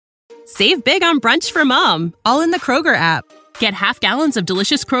Save big on brunch for mom, all in the Kroger app. Get half gallons of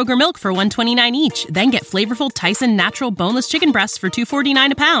delicious Kroger milk for $1.29 each. Then get flavorful Tyson natural boneless chicken breasts for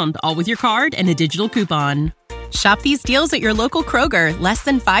 $2.49 a pound, all with your card and a digital coupon. Shop these deals at your local Kroger, less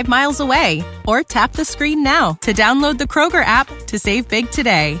than 5 miles away. Or tap the screen now to download the Kroger app to save big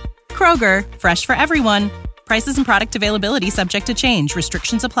today. Kroger, fresh for everyone. Prices and product availability subject to change.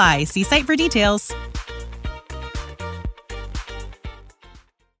 Restrictions apply. See site for details.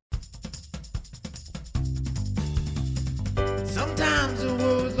 Sometimes the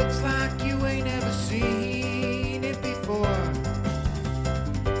world looks like you ain't ever seen it before.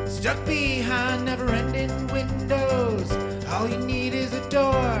 Stuck behind never-ending windows, all you need is a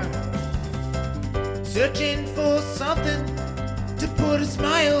door. Searching for something to put a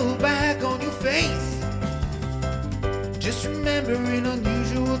smile back on your face. Just remember, in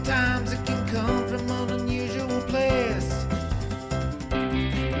unusual times it can come from an unusual place.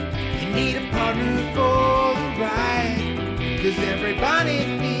 You need a partner for the ride, 'cause everybody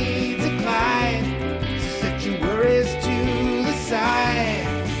needs a Clyde. So set your worries to the side.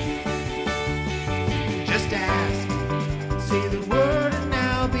 Just ask, say the word and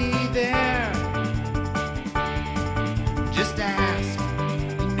I'll be there. Just ask,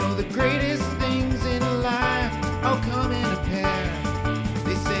 you know the greatest things in life all come in a pair.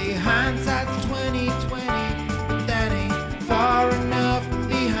 They say hindsight's 20/20, but that ain't far enough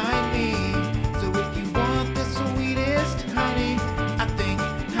behind me. So if you want the sweetest honey, I think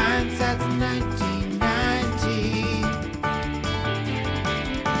hindsight's 1990.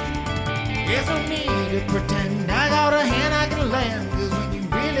 There's no need to pretend I got a hand I can lend, 'cause when you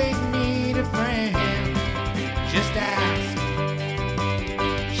really need a friend, just ask.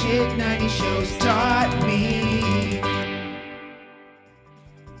 Shit 90 shows taught me.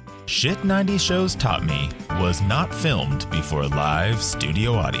 Shit 90 Shows Taught Me was not filmed before a live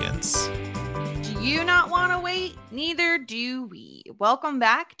studio audience. Do you not want to wait? Neither do we. Welcome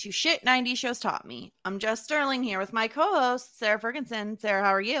back to Shit 90 Shows Taught Me. I'm Jess Sterling here with my co-host, Sarah Ferguson. Sarah,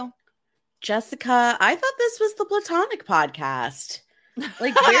 how are you? Jessica, I thought this was the Platonic podcast.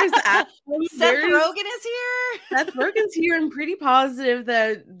 Like, where's Ashley? Seth Rogen is here. Seth Rogen's here. I'm pretty positive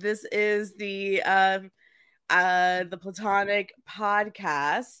that this is the Platonic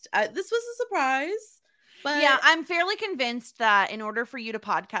podcast. This was a surprise, but yeah, I'm fairly convinced that in order for you to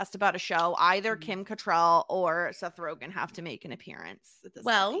podcast about a show, either Kim Cattrall or Seth Rogen have to make an appearance at this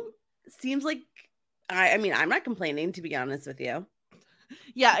point. It seems like I mean, I'm not complaining, to be honest with you.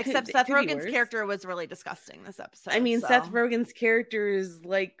 Yeah, except Seth Rogen's character was really disgusting this episode. I mean, so. Seth Rogen's character is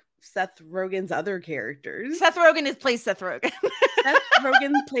like Seth Rogen's other characters. Seth Rogen plays Seth Rogen. Seth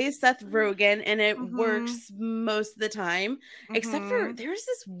Rogen plays Seth Rogen, and it works most of the time. Except for there's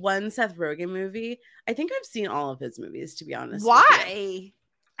this one Seth Rogen movie. I think I've seen all of his movies, to be honest. Why?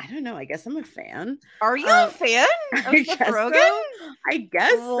 I don't know. I guess I'm a fan. Are you a fan of Seth Rogen? So. I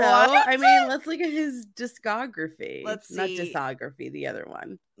guess so. I mean, let's look at his discography. Let's see. Not discography, the other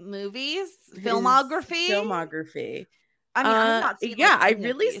one. Movies? Filmography? Filmography. I mean, I've not seen I've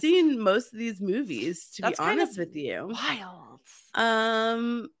really seen most of these movies, to be honest with you.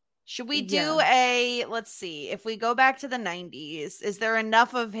 Wild. Should we do let's see, if we go back to the 90s, is there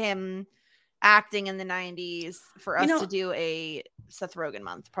enough of him acting in the 90s for us to do a Seth Rogen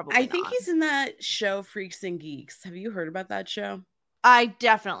month? Probably I think he's in that show Freaks and Geeks. Have you heard about that show? I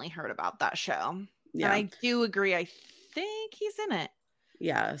definitely heard about that show. Yeah. And I do agree. I think he's in it.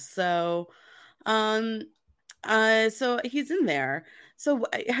 Yeah. So so he's in there. So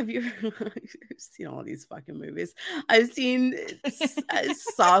have you I've seen all these fucking movies. I've seen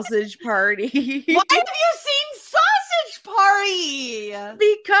Sausage Party. Why have you seen Sausage Party?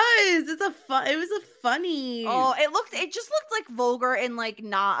 Because it was a funny. Oh, it just looked like vulgar in like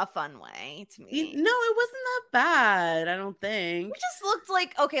not a fun way to me. No, it wasn't that bad, I don't think. It just looked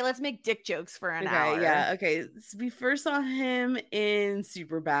like, okay, let's make dick jokes for an hour. Yeah, okay. So we first saw him in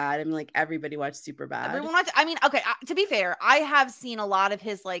Superbad. I mean, like, everybody watched Superbad. Everyone watched. I mean, okay, to be fair, I have seen a lot of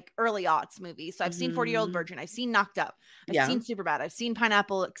his like early aughts movies. So I've seen 40-Year-Old Virgin. I've seen Knocked Up. I've seen Superbad. I've seen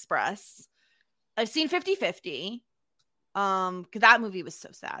Pineapple Express. I've seen 50-50. Because that movie was so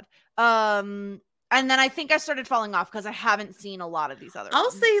sad. And then I think I started falling off because I haven't seen a lot of these other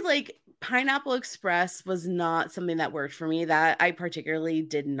ones. Say, like, Pineapple Express was not something that worked for me, that I particularly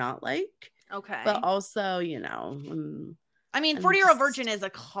did not like. Okay. But also, I mean, 40-Year-Old Virgin is a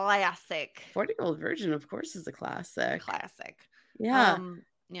classic. 40-Year-Old Virgin, of course, is a classic. Yeah.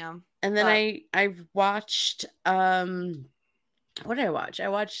 Yeah. And then I've watched, what did I watch? I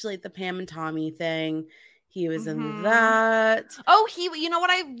watched, like, the Pam and Tommy thing. He was in that. Oh, you know what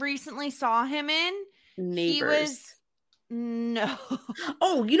I recently saw him in? Neighbors. No.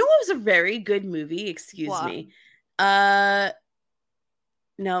 Oh, you know what was a very good movie? Excuse me. No,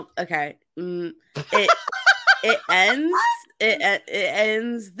 okay. It ends. It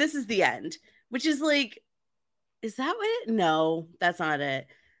ends. This is the end, which is like, is that what it? No, that's not it.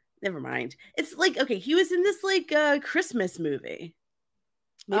 Never mind. It's like, okay, he was in this like Christmas movie.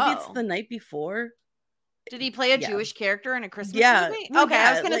 Maybe it's The Night Before. Did he play a Jewish character in a Christmas movie? Well, okay,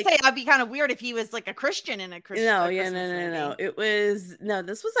 I was gonna say that'd be kind of weird if he was like a Christian in a Christmas. No. It was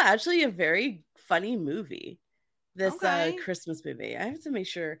This was actually a very funny movie. This Christmas movie. I have to make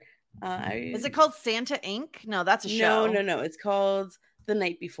sure. Is it called Santa Inc.? No, that's a show. No. It's called The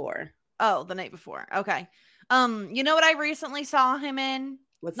Night Before. Oh, The Night Before. Okay. You know what I recently saw him in?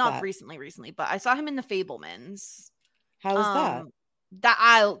 What's not that? recently, but I saw him in The Fabelmans. How was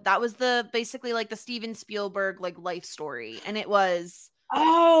that? That was basically like the Steven Spielberg like life story, and it was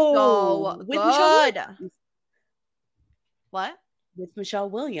so good. What? With Michelle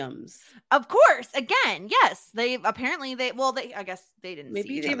Williams, of course. Again, yes. I guess they didn't.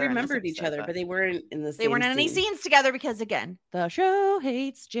 Maybe they remembered each other, but they weren't in the. They weren't in any scenes together because, again, the show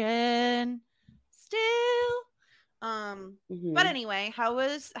hates Jen. Still. But anyway, how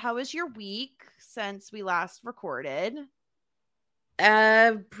was your week since we last recorded?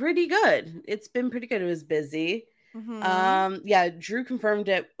 Pretty good. It's been pretty good. It was busy. Drew confirmed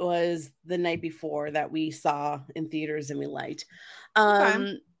it was The Night Before that we saw in theaters and we liked.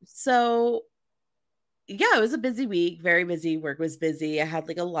 So yeah, it was a busy week, very busy. Work was busy. I had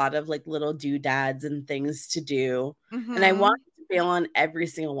like a lot of like little doodads and things to do, and I wanted to bail on every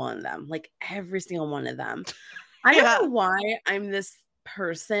single one of them, like every single one of them. I don't know why I'm this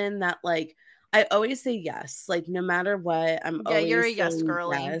person that like I always say yes, like no matter what. You're a yes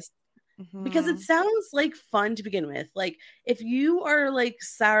girl. Yes. Because it sounds like fun to begin with. Like if you are like,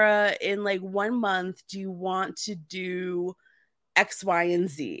 Sarah, in like 1 month, do you want to do X, Y, and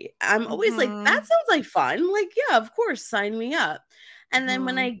Z? I'm always like, that sounds like fun. Like, yeah, of course, sign me up. And then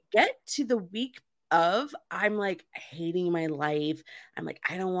when I get to the week of, I'm like hating my life. I'm like,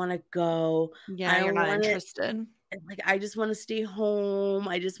 I don't want to go. Yeah, you're not interested. Like, I just want to stay home.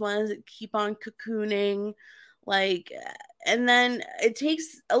 I just want to keep on cocooning. Like, and then it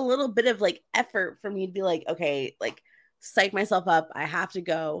takes a little bit of like effort for me to be like, okay, like psych myself up. I have to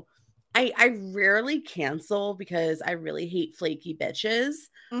go. I rarely cancel because I really hate flaky bitches.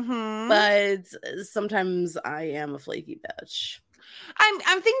 But sometimes I am a flaky bitch.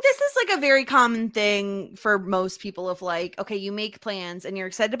 I think this is like a very common thing for most people of like, okay, you make plans and you're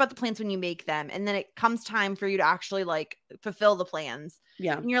excited about the plans when you make them. And then it comes time for you to actually like fulfill the plans.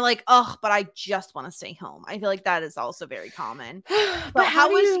 Yeah. And you're like, oh, but I just want to stay home. I feel like that is also very common. But how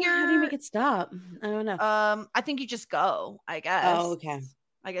do you make it stop? I don't know. I think you just go, I guess. Oh, okay.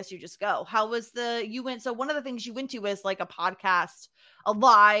 I guess you just go. How was so one of the things you went to was like a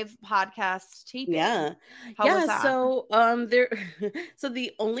live podcast taping. Yeah. How was that? So so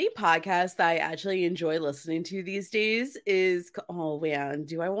the only podcast that I actually enjoy listening to these days is, oh man,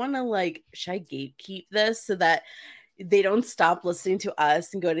 do I want to like, should I gatekeep this so that they don't stop listening to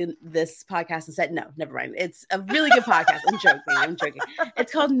us and go to this podcast instead? No, never mind. It's a really good podcast. I'm joking.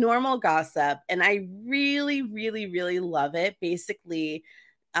 It's called Normal Gossip, and I really, really, really love it. Basically,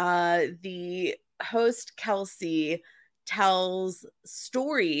 the host Kelsey tells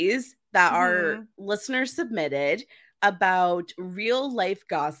stories that are listener submitted about real life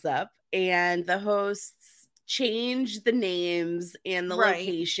gossip, and the hosts change the names and the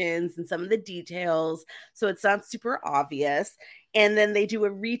locations and some of the details so it's not super obvious, and then they do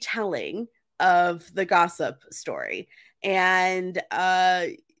a retelling of the gossip story. And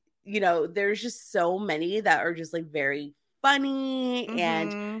there's just so many that are just like very funny.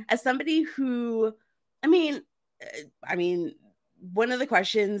 And as somebody who I mean one of the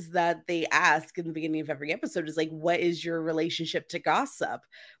questions that they ask in the beginning of every episode is like, what is your relationship to gossip?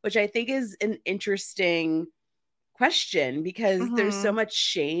 Which I think is an interesting question, because there's so much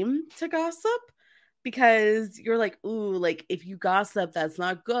shame to gossip, because you're like, ooh, like if you gossip, that's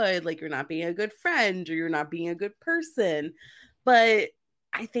not good. Like you're not being a good friend, or you're not being a good person. But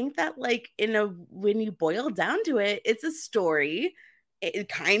I think that like when you boil down to it, it's a story. It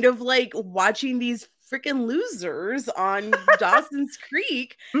kind of like watching these freaking losers on Dawson's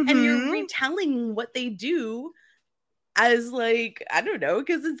Creek, and you're retelling what they do as like, I don't know,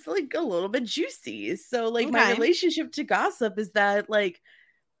 because it's like a little bit juicy. So like my relationship to gossip is that like,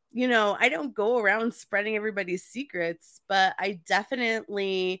 I don't go around spreading everybody's secrets, but I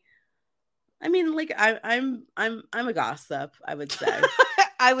definitely, like I'm a gossip, I would say.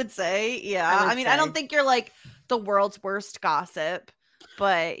 I would say, yeah. I don't think you're like the world's worst gossip.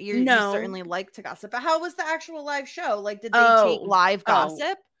 but you certainly like to gossip. But how was the actual live show? Like, did they take live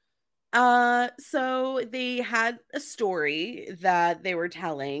gossip? So they had a story that they were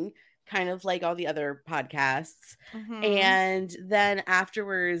telling, kind of like all the other podcasts. And then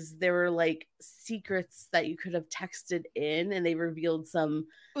afterwards there were like secrets that you could have texted in, and they revealed some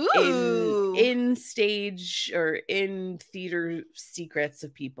in stage or in theater secrets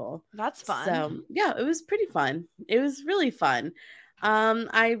of people. That's fun. So yeah, it was pretty fun. It was really fun.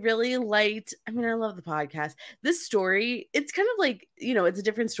 I really liked, I love the podcast. This story, it's kind of like, it's a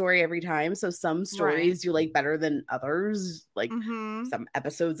different story every time. So some stories you like better than others, like some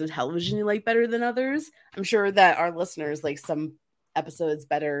episodes of television you like better than others. I'm sure that our listeners like some episodes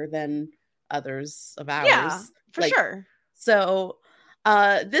better than others of ours. Yeah, for sure. So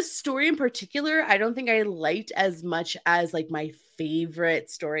this story in particular, I don't think I liked as much as like my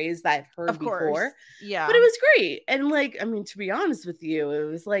favorite stories that I've heard before. Yeah. But it was great. And like, to be honest with you, it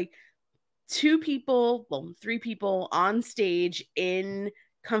was like 3 people on stage in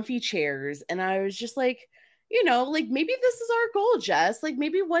comfy chairs. And I was just like, like maybe this is our goal, Jess. Like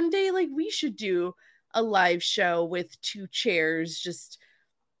maybe one day, like we should do a live show with 2 chairs, just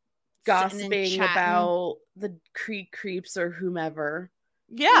gossiping about the creeps or whomever.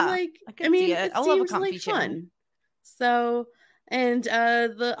 Yeah. Like, it love a comfy chair. Fun. So, and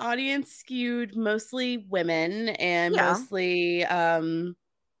the audience skewed mostly women and mostly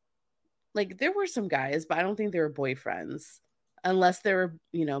like there were some guys, but I don't think they were boyfriends, unless they were,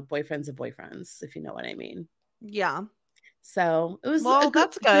 boyfriends of boyfriends, if you know what I mean. Yeah. So it was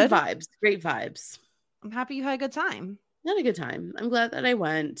that's good. Great vibes. I'm happy you had a good time. I had a good time. I'm glad that I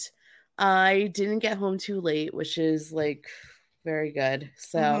went. I didn't get home too late, which is like very good.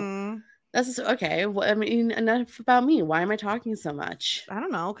 So that's okay. Enough about me. Why am I talking so much? I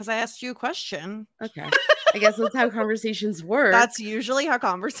don't know, because I asked you a question. Okay. I guess that's how conversations work. That's usually how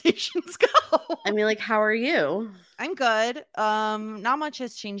conversations go. Like, how are you? I'm good. Not much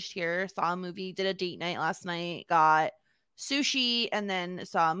has changed here. Saw a movie, did a date night last night, got sushi, and then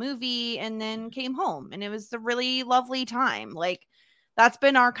saw a movie, and then came home. And it was a really lovely time. Like, that's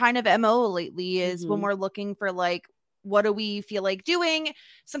been our kind of MO lately, is when we're looking for like, what do we feel like doing?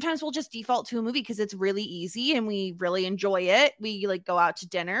 Sometimes we'll just default to a movie because it's really easy and we really enjoy it. We like go out to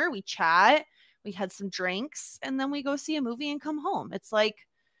dinner, we chat, we had some drinks, and then we go see a movie and come home. It's like,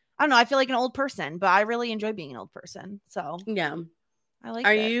 I don't know, I feel like an old person, but I really enjoy being an old person. So yeah, I like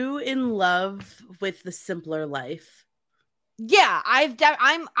Are you in love with the simpler life? Yeah,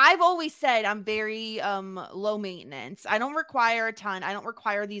 I've always said I'm very low maintenance. I don't require a ton. I don't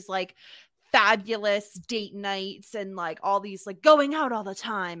require these like fabulous date nights and like all these like going out all the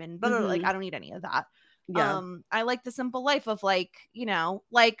time and blah, blah, blah. Like I don't need any of that. Yeah. I like the simple life of like,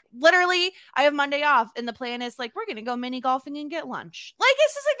 like literally I have Monday off and the plan is like we're gonna go mini golfing and get lunch. Like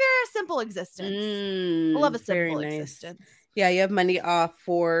it's just like very simple existence. I love a simple existence. Yeah, you have Monday off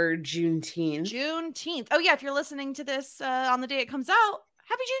for Juneteenth. Oh yeah, if you're listening to this on the day it comes out,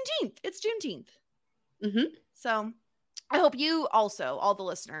 happy Juneteenth. It's Juneteenth. So I hope you also, all the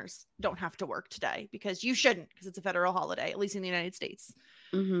listeners, don't have to work today because you shouldn't, because it's a federal holiday, at least in the United States.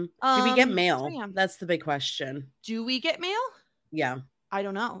 Do we get mail? So yeah. That's the big question. Do we get mail? Yeah. I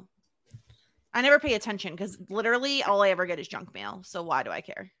don't know. I never pay attention because literally all I ever get is junk mail. So why do I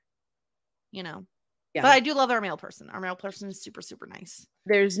care? Yeah. But I do love our mail person. Our mail person is super, super nice.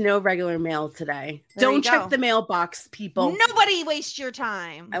 There's no regular mail today. Don't check the mailbox, people. Nobody waste your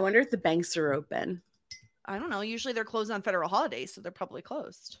time. I wonder if the banks are open. I don't know. Usually they're closed on federal holidays, so they're probably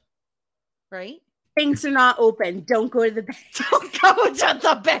closed. Right? Banks are not open. Don't go to the bank. Don't go to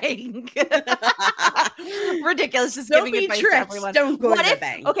the bank. Ridiculous. Just don't giving be advice tricked. to everyone. Don't go to the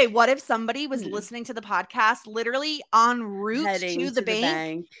bank. Okay, what if somebody was listening to the podcast literally en route to the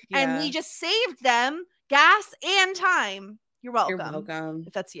bank and we just saved them gas and time? You're welcome. You're welcome.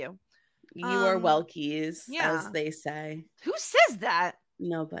 If that's you. You are welkies, as they say. Who says that?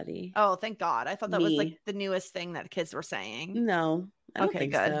 Nobody. Oh, thank God. I thought that was like the newest thing that kids were saying. No. I don't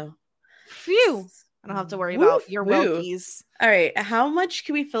think good. So. Phew. I don't have to worry about your wokies. All right. How much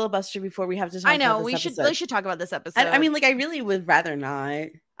can we filibuster before we have to talk about this episode? We should talk about this episode. I really would rather not.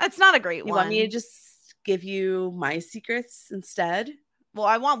 It's not a great one. You want me to just give you my secrets instead? Well,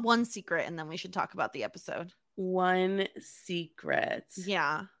 I want one secret and then we should talk about the episode. One secret.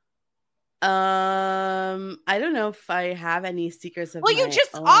 Yeah. I don't know if I have any secrets of my own. Well, you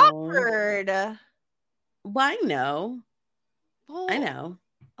just offered. Well, I know. Oh. I know.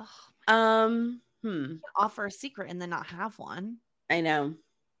 Oh, offer a secret and then not have one. I know.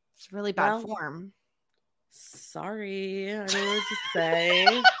 It's really bad form. Sorry. I don't know what to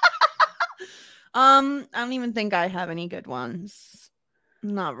say. I don't even think I have any good ones.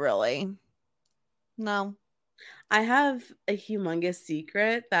 Not really. No. I have a humongous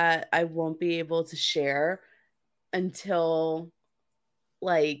secret that I won't be able to share until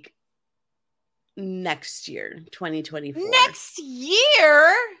like next year, 2024. Next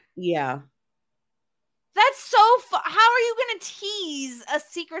year? Yeah. That's so how are you going to tease a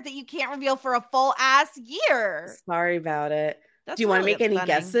secret that you can't reveal for a full ass year? Sorry about it. That's Do you want to make any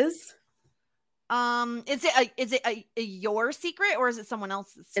guesses? Is it a your secret or is it someone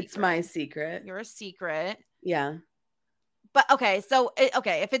else's secret? It's my secret. You're a secret. Yeah. But okay, so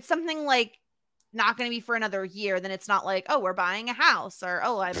if it's something like not going to be for another year, then it's not like, oh, we're buying a house or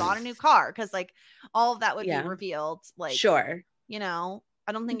oh, I bought a new car, because like all of that would be revealed. Like, sure, you know,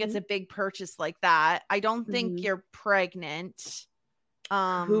 I don't think it's a big purchase like that. I don't think you're pregnant.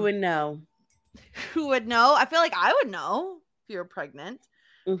 Who would know? Who would know? I feel like I would know if you're pregnant.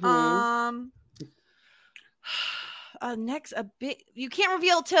 Next, a bit you can't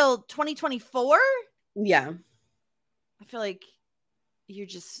reveal till 2024. Yeah, I feel like you're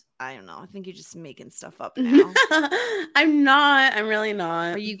just, I don't know. I think you're just making stuff up now. I'm not. I'm really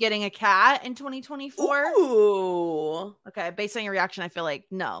not. Are you getting a cat in 2024? Ooh. Okay. Based on your reaction, I feel like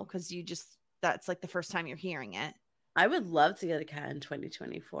no, because that's like the first time you're hearing it. I would love to get a cat in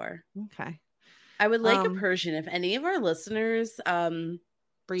 2024. Okay. I would like a Persian. If any of our listeners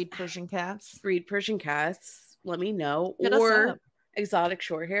breed Persian cats, let me know. Hit or exotic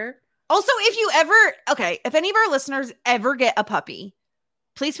short hair. Also, if any of our listeners ever get a puppy,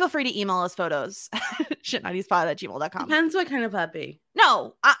 please feel free to email us photos. shit90spot@gmail.com. Depends what kind of puppy.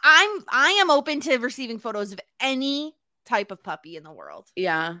 No, I am open to receiving photos of any type of puppy in the world.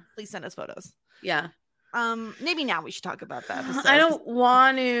 Yeah. Please send us photos. Yeah. Maybe now we should talk about that episode. I don't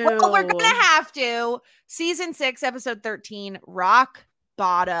want to. Well, we're gonna have to. Season 6, episode 13, Rock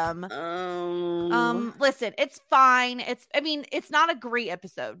Bottom. Listen, it's fine. It's not a great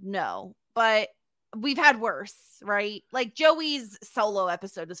episode, no, but we've had worse, right? Like Joey's solo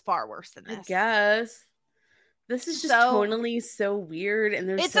episode is far worse than this. I guess this is just totally so weird, and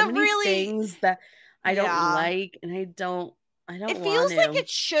there's so many things that I don't like, and I don't. It feels like it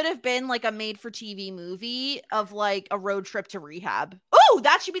should have been like a made-for-TV movie of like a road trip to rehab. Oh,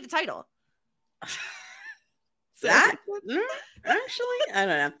 that should be the title. That actually, I don't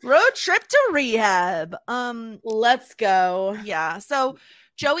know. Road trip to rehab. Let's go. Yeah. So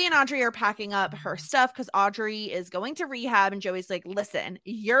Joey and Audrey are packing up her stuff because Audrey is going to rehab, and Joey's like, "Listen,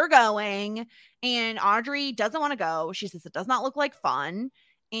 you're going," and Audrey doesn't want to go. She says it does not look like fun.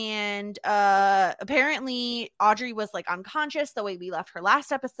 And apparently Audrey was like unconscious the way we left her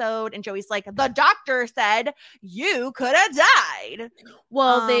last episode, and Joey's like, the doctor said you could have died.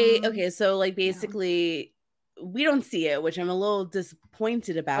 Well, so like basically we don't see it, which I'm a little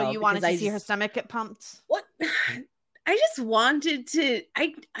disappointed about. Oh, you wanted to see her stomach get pumped? What? I just wanted to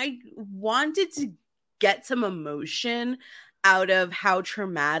I wanted to get some emotion out of how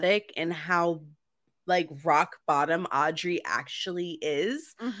traumatic and how like rock bottom Audrey actually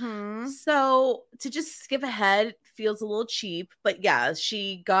is. So to just skip ahead feels a little cheap, but yeah,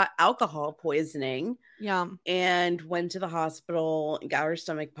 she got alcohol poisoning. Yeah. And went to the hospital and got her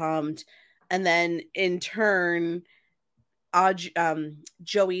stomach pumped. And then in turn,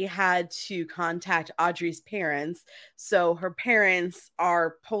 Joey had to contact Audrey's parents. So her parents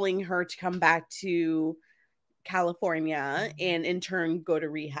are pulling her to come back to California and in turn go to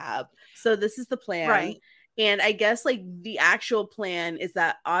rehab. So this is the plan. Right. And I guess like the actual plan is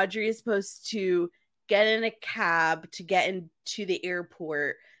that Audrey is supposed to get in a cab to get into the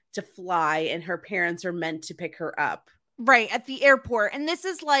airport to fly, and her parents are meant to pick her up. Right, at the airport. And this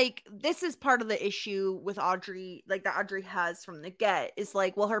is part of the issue with Audrey, like that Audrey has from the get, is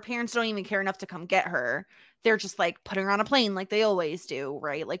like, well, her parents don't even care enough to come get her. They're just like putting her on a plane like they always do,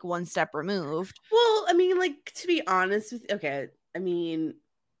 right? Like one step removed. Well, I mean, like, to be honest with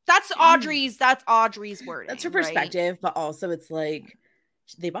that's Audrey's wording. That's her perspective, right? But also it's like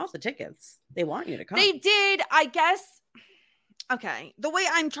they bought the tickets. They want you to come. They did, I guess. Okay. The way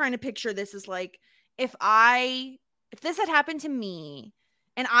I'm trying to picture this is like if this had happened to me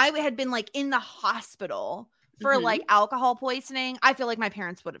and I had been like in the hospital for like alcohol poisoning, I feel like my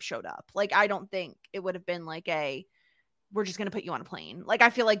parents would have showed up. Like, I don't think it would have been like we're just going to put you on a plane. Like,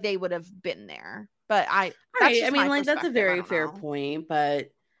 I feel like they would have been there, but that's a very fair point,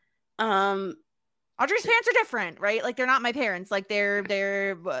 but Audrey's parents are different, right? Like, they're not my parents. Like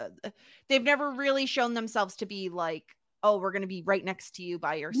they've never really shown themselves to be like, oh, we're going to be right next to you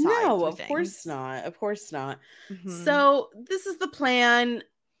by your side. No, of course not. Of course not. So this is the plan.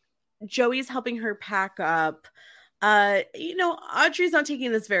 Joey's helping her pack up. Audrey's not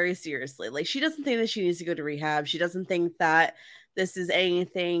taking this very seriously. Like, she doesn't think that she needs to go to rehab. She doesn't think that this is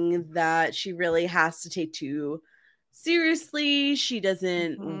anything that she really has to take too seriously. She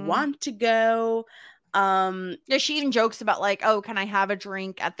doesn't want to go. Yeah, she even jokes about like, oh, can I have a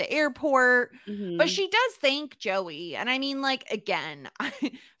drink at the airport? But she does thank Joey. And I mean, like, again, I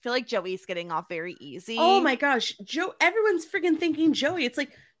feel like Joey's getting off very easy. Oh my gosh, everyone's freaking thanking Joey. It's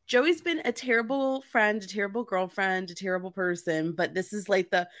like Joey's been a terrible friend, a terrible girlfriend, a terrible person, but this is like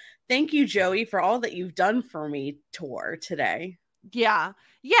the thank you, Joey, for all that you've done for me tour today. Yeah.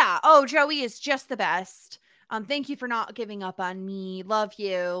 Oh, Joey is just the best. Thank you for not giving up on me. Love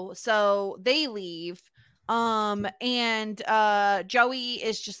you. So they leave. And Joey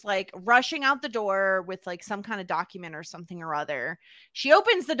is just like rushing out the door with like some kind of document or something or other. She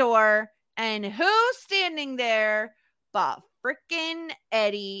opens the door, and who's standing there but freaking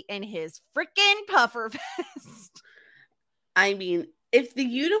Eddie in his freaking puffer vest? I mean, if the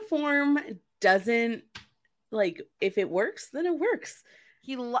uniform doesn't, like, if it works, then it works.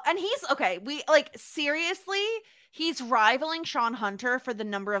 He's okay. We like, seriously, he's rivaling Sean Hunter for the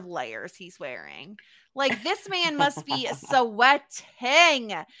number of layers he's wearing. Like, this man must be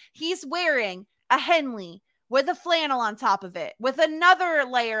sweating. He's wearing a Henley with a flannel on top of it, with another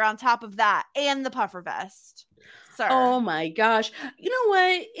layer on top of that, and the puffer vest. Sir. Oh my gosh. You know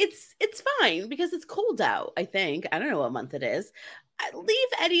what? It's fine because it's cold out, I think. I don't know what month it is. Leave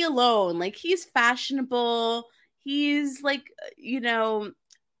Eddie alone. Like, he's fashionable. He's like,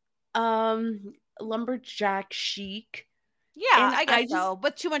 lumberjack chic. Yeah, and I guess so.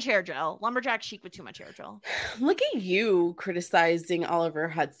 With too much hair gel. Lumberjack chic with too much hair gel. Look at you criticizing Oliver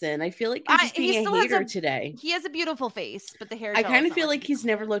Hudson. I feel like you're just being a hater today. He has a beautiful face, but the hair gel, I kind of feel like he's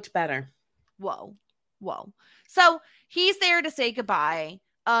never looked better. Whoa. So he's there to say goodbye.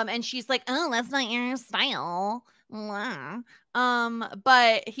 And she's like, oh, that's not your style.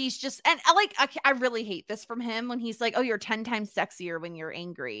 But he's just, and I really hate this from him when he's like, oh, you're 10 times sexier when you're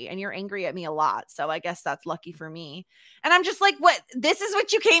angry, and you're angry at me a lot, so I guess that's lucky for me. And I'm just like, what, this is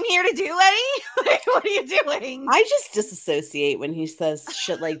what you came here to do, Eddie? Like, what are you doing? I just disassociate when he says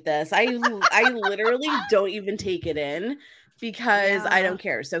shit like this. I literally don't even take it in because I don't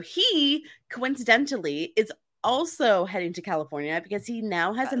care. So he coincidentally is also heading to California because he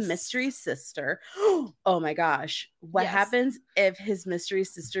now has a mystery sister. Oh my gosh. What happens if his mystery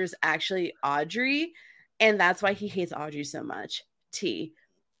sister is actually Audrey? And that's why he hates Audrey so much.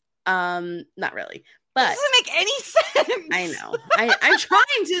 Not really. But it doesn't make any sense. I know. I'm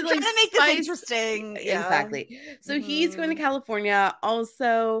trying to like make this interesting. Yeah. Exactly. So he's going to California.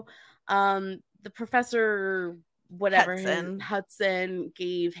 Also, the professor, whatever, Hudson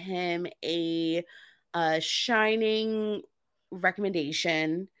gave him a shining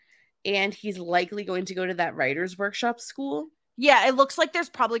recommendation, and he's likely going to go to that writer's workshop school. Yeah, it looks like there's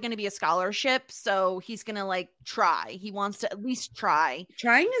probably going to be a scholarship, so he's gonna like try. He wants to at least try.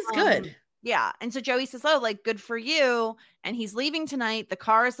 Trying is good. Yeah. And so Joey says, oh, like, good for you. And he's leaving tonight. The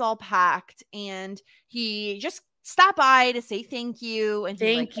car is all packed, and he just stopped by to say thank you. And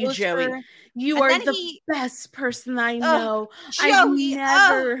thank you, Joey. You are the best person I know.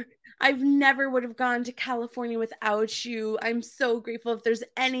 I've never would have gone to California without you. I'm so grateful. If there's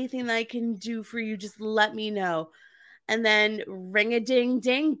anything that I can do for you, just let me know. And then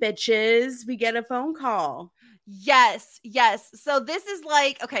ring-a-ding-ding, bitches. We get a phone call. Yes. So this is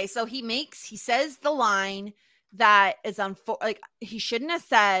like, okay, so he says the line that is like he shouldn't have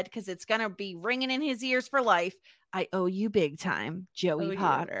said, because it's going to be ringing in his ears for life. I owe you big time, Joey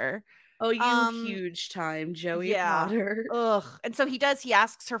Potter. Oh, you huge time, Joey Potter. Ugh. And so he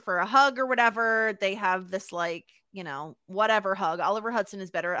asks her for a hug or whatever. They have this like, whatever hug. Oliver Hudson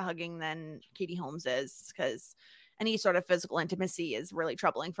is better at hugging than Katie Holmes is, because any sort of physical intimacy is really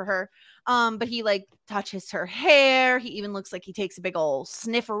troubling for her. But he like touches her hair. He even looks like he takes a big old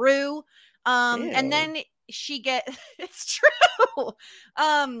snifferoo. And then it's true.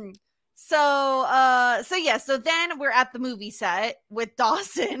 So then we're at the movie set with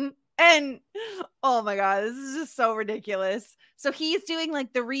Dawson. And oh my God, this is just so ridiculous. So he's doing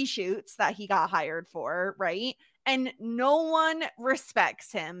like the reshoots that he got hired for, right? And no one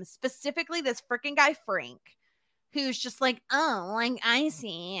respects him, specifically this freaking guy, Frank, who's just like, oh, like, I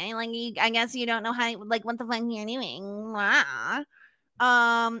see. I guess you don't know how, like, what the fuck you're doing.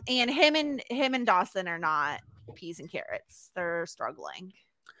 And him and Dawson are not peas and carrots. They're struggling.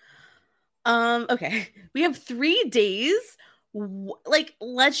 Okay. We have 3 days. Like,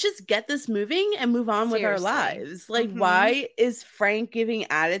 let's just get this moving and move on with our lives. Like, why is Frank giving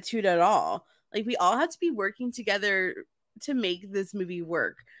attitude at all? Like, we all have to be working together to make this movie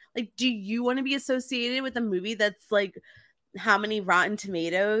work. Like, do you want to be associated with a movie that's like, how many Rotten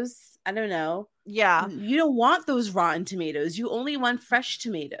Tomatoes I don't know. Yeah. You don't want those rotten tomatoes. You only want fresh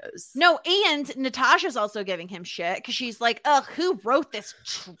tomatoes. No, and Natasha's also giving him shit because she's like, ugh, who wrote this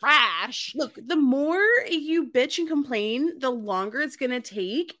trash? Look, the more you bitch and complain, the longer it's going to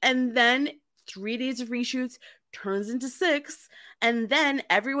take. And then 3 days of reshoots turns into 6. And then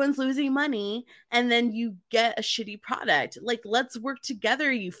everyone's losing money. And then you get a shitty product. Like, let's work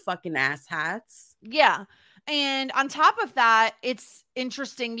together, you fucking asshats. Yeah. And on top of that, it's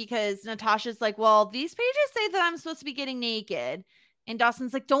interesting because Natasha's like, well, these pages say that I'm supposed to be getting naked. And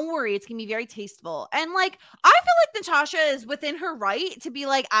Dawson's like, don't worry, it's going to be very tasteful. And like, I feel like Natasha is within her right to be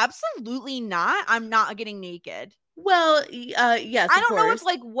like, absolutely not. I'm not getting naked. Well, yes, I don't know if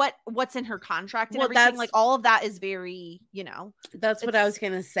like what's in her contract and everything. Like all of that is very, That's what I was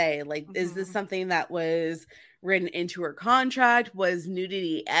going to say. Like, is this something that was written into her contract? Was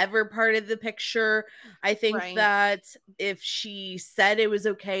nudity ever part of the picture? I think that if she said it was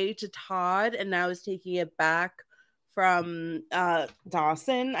okay to Todd and now is taking it back from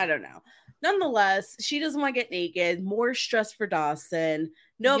Dawson, I don't know. Nonetheless, she doesn't want to get naked. More stress for Dawson.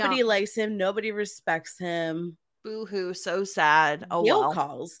 Nobody likes him. Nobody respects him. Boo-hoo, so sad. Oh, Gail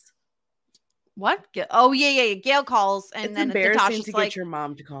calls. What? Oh, yeah. Gail calls, and it's then embarrassing Natasha's to like, get your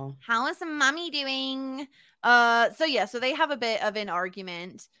mom to call. How is mommy doing? So they have a bit of an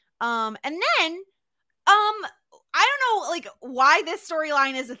argument. And then, I don't know, like, why this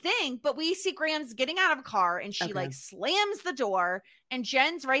storyline is a thing, but we see Grams getting out of a car, and she like slams the door, and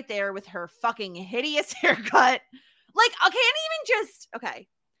Jen's right there with her fucking hideous haircut. Like, okay.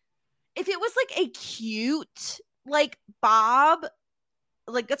 If it was like a cute, like, bob,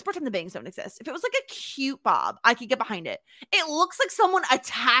 like, let's pretend the bangs don't exist. If it was like a cute bob, I could get behind it. It looks like someone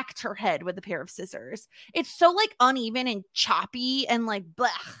attacked her head with a pair of scissors. It's so like uneven and choppy and like blech.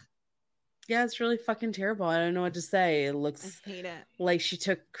 Yeah, it's really fucking terrible. I don't know what to say. It looks like she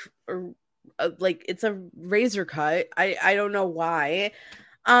took like it's a razor cut. I don't know why.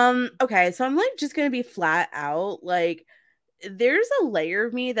 Okay, so I'm like just gonna be flat out. Like, there's a layer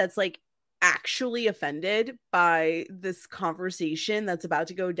of me that's like actually offended by this conversation that's about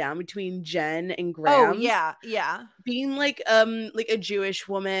to go down between Jen and Grams. Oh, yeah. Being like a Jewish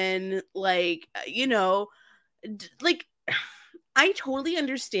woman, like, like, I totally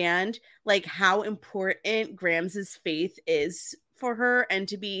understand like how important Grams's faith is for her, and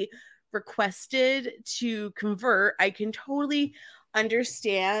to be requested to convert, I can totally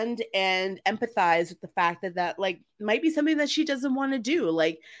understand and empathize with the fact that like might be something that she doesn't want to do.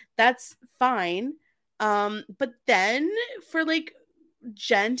 Like, that's fine. But then for like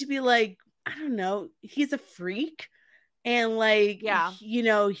Jen to be like, I don't know, he's a freak, and like,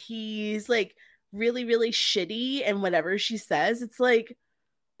 he's like really, really shitty, and whatever she says, it's like,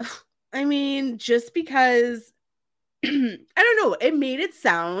 I mean, just because I don't know, it made it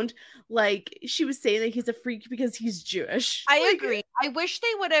sound like she was saying that he's a freak because he's Jewish. I agree. I wish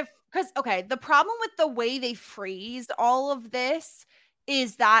they would have, because the problem with the way they phrased all of this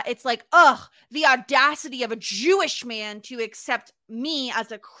is that it's like, the audacity of a Jewish man to accept me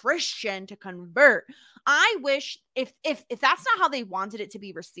as a Christian to convert. I wish if that's not how they wanted it to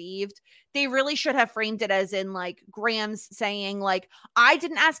be received, they really should have framed it as in like Grams saying like, I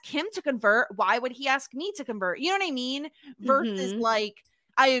didn't ask him to convert. Why would he ask me to convert? You know what I mean? Versus like,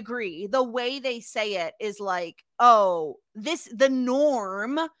 I agree. The way they say it is like, the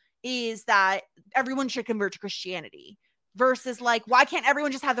norm is that everyone should convert to Christianity, versus like, why can't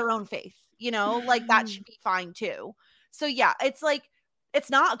everyone just have their own faith? Like that should be fine too. So yeah, it's like, it's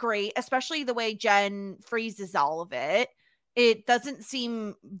not great, especially the way Jen phrases all of it. It doesn't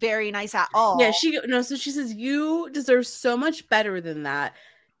seem very nice at all. Yeah, so she says, you deserve so much better than that.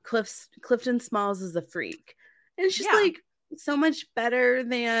 Clifton Smalls is a freak. And it's just like, so much better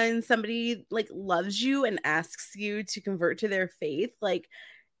than somebody like loves you and asks you to convert to their faith. Like,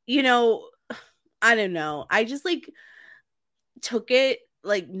 I don't know. I just like took it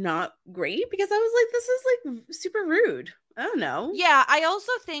like not great, because I was like, this is like super rude. I don't know. Yeah, I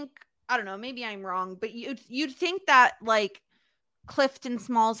also think, I don't know, maybe I'm wrong, but you'd think that like Clifton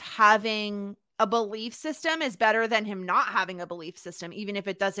Smalls having a belief system is better than him not having a belief system, even if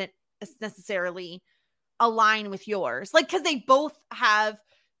it doesn't necessarily align with yours. Like, because they both have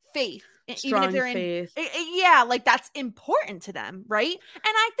faith. Strong even if they're faith. Yeah, like that's important to them, right? And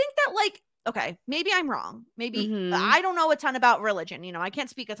I think that like, okay, maybe I'm wrong. Maybe I don't know a ton about religion. I can't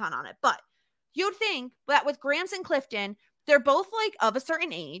speak a ton on it, but you'd think that with Grams and Clifton, they're both like of a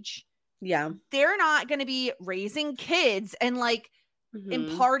certain age. Yeah. They're not going to be raising kids and like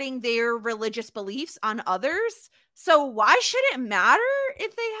imparting their religious beliefs on others. So why should it matter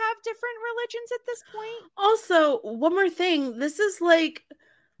if they have different religions at this point? Also, one more thing. This is like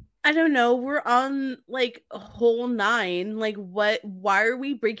I don't know. We're on like whole 9. Like, why are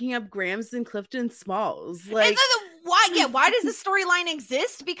we breaking up Grams and Clifton Smalls? Like, why? Yeah, why does this storyline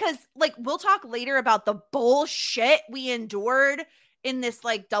exist? Because like we'll talk later about the bullshit we endured in this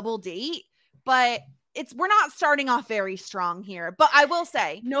like double date, but we're not starting off very strong here. But I will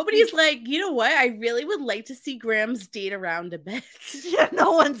say, nobody's like, you know what? I really would like to see Grams date around a bit. Yeah,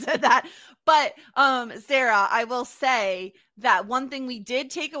 no one said that. But Sarah, I will say that one thing we did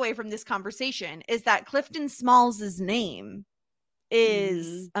take away from this conversation is that Clifton Smalls' name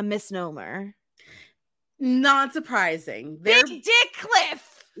is a misnomer. Not surprising. Big Dick Cliff.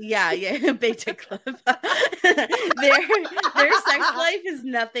 Yeah, Big Dick Cliff. their sex life is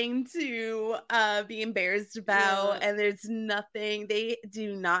nothing to be embarrassed about, and there's nothing. They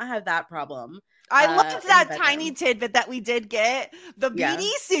do not have that problem. I loved that tiny tidbit that we did get. The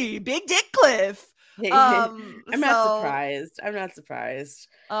BDC, Big Dick Cliff. I'm not surprised.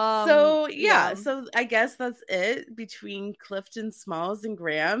 So I guess that's it between Clifton Smalls and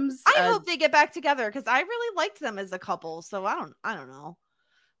Grams. I hope they get back together because I really liked them as a couple. So I don't know.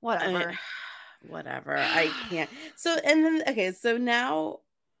 Whatever. I can't. So and then so now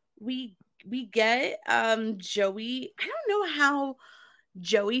we get Joey. I don't know how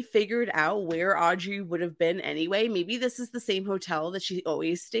Joey figured out where Audrey would have been anyway. Maybe this is the same hotel that she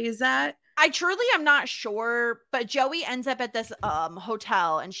always stays at. I truly am not sure, but Joey ends up at this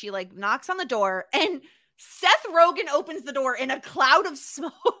hotel and she like knocks on the door and Seth Rogen opens the door in a cloud of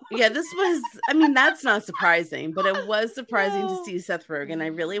smoke. Yeah, that's not surprising, but it was surprising to see Seth Rogen. I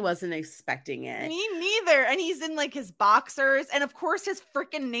really wasn't expecting it. Me neither. And he's in like his boxers. And of course his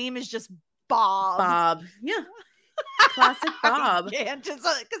freaking name is just Bob. Yeah. Classic Bob. Yeah, just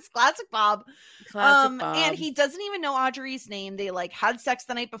because classic Bob. Classic Bob. And he doesn't even know Audrey's name. They like had sex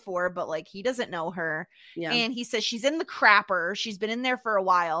the night before, but like he doesn't know her. Yeah. And he says she's in the crapper. She's been in there for a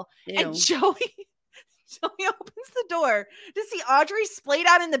while. Ew. And Joey opens the door to see Audrey splayed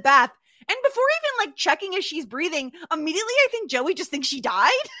out in the bath. And before even like checking if she's breathing, immediately I think Joey just thinks she died.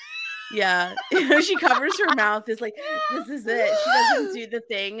 Yeah. She covers her mouth. It's like, this is it. She doesn't do the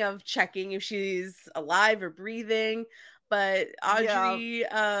thing of checking if she's alive or breathing. But Audrey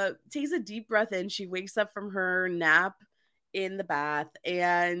takes a deep breath in. She wakes up from her nap in the bath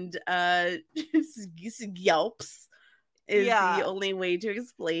and yelps is the only way to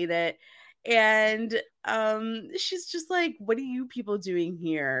explain it. And she's just like, what are you people doing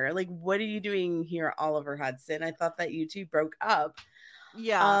here? Like, what are you doing here, Oliver Hudson? I thought that you two broke up.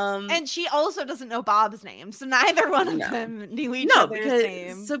 Yeah. And she also doesn't know Bob's name. So neither one of them knew each other's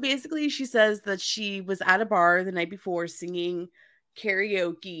name. So basically she says that she was at a bar the night before singing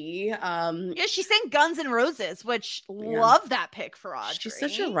karaoke. She sang Guns N' Roses, which love that pick for Audrey. She's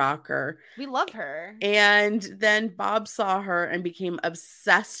such a rocker. We love her. And then Bob saw her and became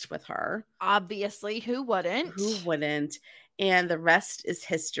obsessed with her. Obviously, who wouldn't? And the rest is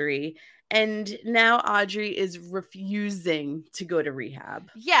history. And now Audrey is refusing to go to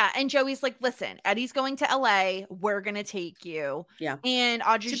rehab. Yeah. And Joey's like, listen, Eddie's going to LA. We're going to take you. Yeah. And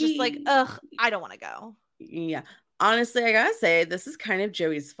Audrey's just like, ugh, I don't want to go. Yeah. Honestly, I gotta say, this is kind of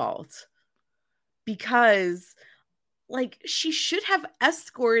Joey's fault. Because, like, she should have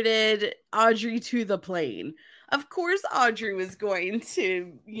escorted Audrey to the plane. Of course, Audrey was going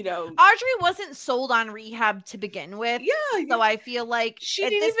to, Audrey wasn't sold on rehab to begin with. Yeah. So I feel like she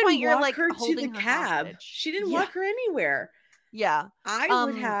didn't even point, you're like her to the cab. Hostage. She didn't walk her anywhere. Yeah. I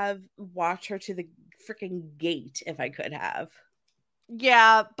would have walked her to the freaking gate if I could have.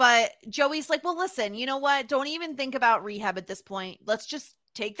 Yeah. But Joey's like, well, listen, you know what? Don't even think about rehab at this point. Let's just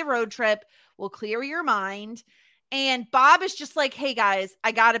take the road trip. We'll clear your mind. And Bob is just like, hey, guys,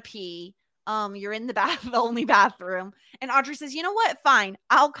 I gotta pee. You're in the only bathroom. And Audrey says, you know what? Fine,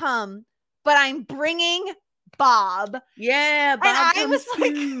 I'll come, but I'm bringing Bob. Yeah, Bob and I was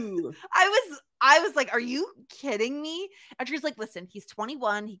like, I was like, are you kidding me? Audrey's like, listen, he's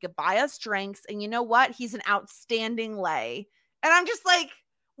 21. He could buy us drinks. And you know what? He's an outstanding lay. And I'm just like,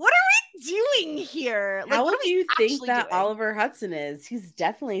 what are we doing here? Like, how old do you think that doing? Oliver Hudson is? He's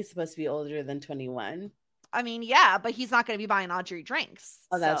definitely supposed to be older than 21. I mean, yeah, but he's not going to be buying Audrey drinks.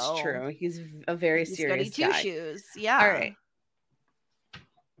 Oh, that's true. He's a very serious guy. Goody two-shoes. Yeah. All right.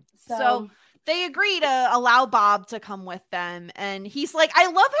 So they agree to allow Bob to come with them. And he's like, I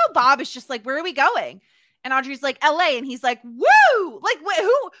love how Bob is just like, where are we going? And Audrey's like, LA. And he's like, woo! Like,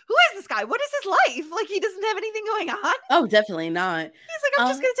 who is this guy? What is his life? Like, he doesn't have anything going on. Oh, definitely not. He's like, I'm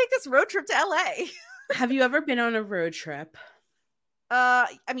just going to take this road trip to LA. Have you ever been on a road trip?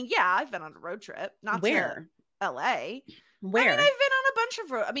 I mean, yeah, I've been on a road trip. Not where? To LA. Where? I mean, I've been on a bunch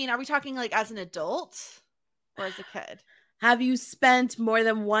of road. I mean, are we talking like as an adult or as a kid? Have you spent more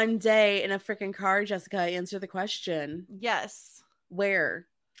than one day in a freaking car, Jessica? Answer the question. Yes. Where?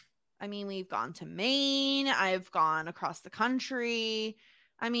 I mean, we've gone to Maine. I've gone across the country.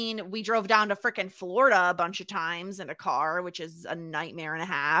 I mean, we drove down to freaking Florida a bunch of times in a car, which is a nightmare and a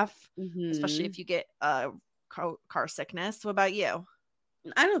half, especially if you get car sickness. What about you?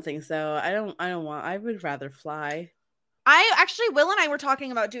 I don't think so. I would rather fly. Will and I were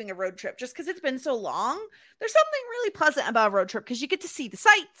talking about doing a road trip just because it's been so long. There's something really pleasant about a road trip because you get to see the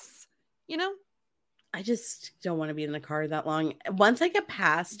sights, you know? I just don't want to be in the car that long. Once I get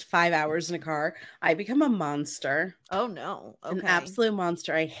past 5 hours in a car, I become a monster. Oh, no. Okay. An absolute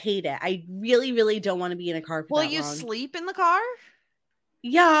monster. I hate it. I really, really don't want to be in a car for that long. Will you sleep in the car?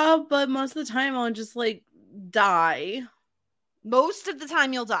 Yeah, but most of the time I'll just like die. Most of the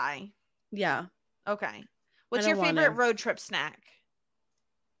time you'll die? Yeah. Okay. What's your favorite road trip snack?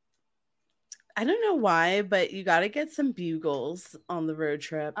 I don't know why, but you got to get some bugles on the road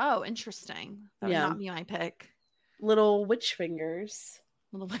trip. Oh, interesting. That would not be my pick. Little witch fingers.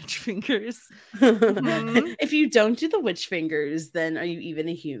 Little witch fingers. If you don't do the witch fingers, then are you even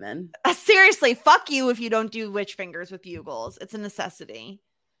a human? Seriously, fuck you if you don't do witch fingers with bugles. It's a necessity.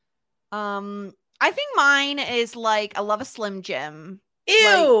 I think mine is like, I love a Slim Jim.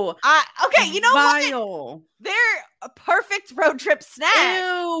 Ew. Okay, you know Vile. what? They're a perfect road trip snack.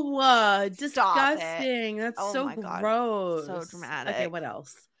 Ew. Disgusting. That's so gross. So dramatic. Okay, what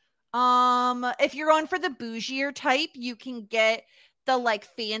else? If you're going for the bougier type, you can get the like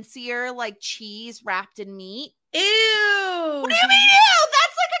fancier like cheese wrapped in meat. Ew. What do you mean ew?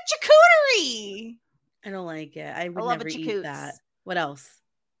 That's like a charcuterie. I don't like it. I would never eat that. What else?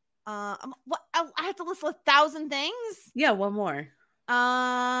 What I have to list 1,000 things? Yeah, one more.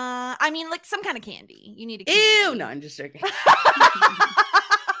 I mean, like some kind of candy. You need a candy. Ew, no, I'm just joking.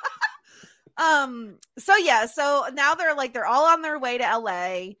 So now they're all on their way to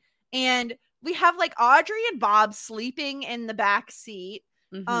LA, and we have like Audrey and Bob sleeping in the back seat.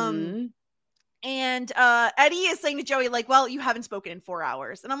 And Eddie is saying to Joey, like, well, you haven't spoken in 4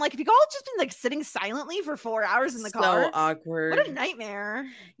 hours. And I'm like, have you all just been like sitting silently for 4 hours in the car? So awkward. What a nightmare.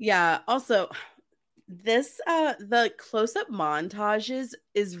 Yeah. Also, this the close-up montages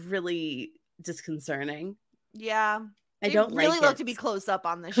is really disconcerting. Yeah. I don't really like love to be close up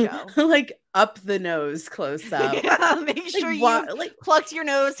on the show. Like up the nose close up. Yeah, make sure you plucked your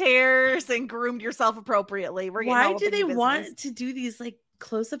nose hairs and groomed yourself appropriately. Why do they want to do these like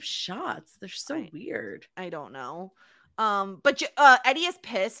close-up shots? They're so weird. I don't know. But Eddie is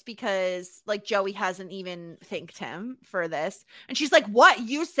pissed because like Joey hasn't even thanked him for this. And she's like, what?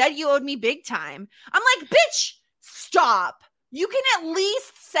 You said you owed me big time. I'm like, bitch, stop. You can at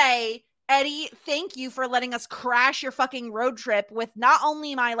least say, Eddie, thank you for letting us crash your fucking road trip with not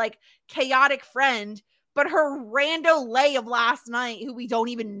only my like chaotic friend, but her rando lay of last night who we don't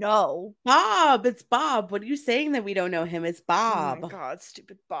even know. Bob, it's Bob. What are you saying that we don't know him? It's Bob. Oh my God,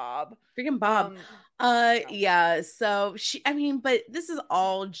 stupid Bob. Freaking Bob. Yeah, so but this is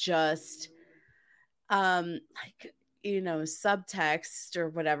all just like, you know, subtext or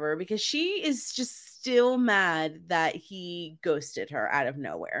whatever, because she is just still mad that he ghosted her out of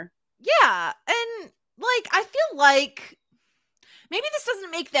nowhere. Yeah, and like I feel like maybe this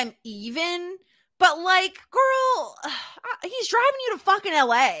doesn't make them even, but like, girl, he's driving you to fucking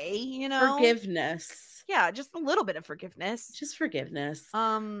LA, you know? Forgiveness. Yeah, just a little bit of forgiveness. Just forgiveness.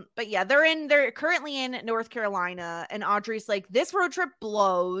 But yeah, they're currently in North Carolina, and Audrey's like, this road trip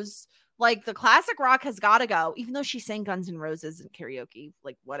blows. Like, the classic rock has got to go, even though she sang Guns N' Roses in karaoke,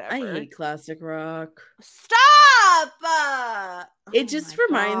 like, whatever. I hate classic rock. Stop! It just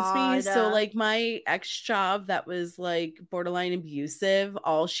reminds me, so, like, my ex job that was, like, borderline abusive,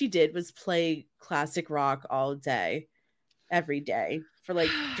 all she did was play classic rock all day, every day, for,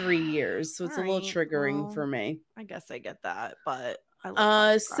 like, 3 years. So it's a little triggering for me. I guess I get that, but I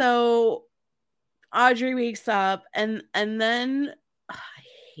love so Audrey wakes up, and then...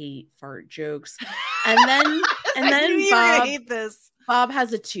 hate fart jokes, and then Bob hate this. Bob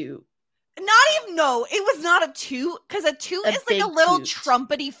has a toot. It was not a toot, because a toot is like a little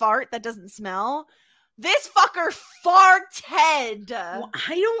trumpety fart that doesn't smell. This fucker farted. Well,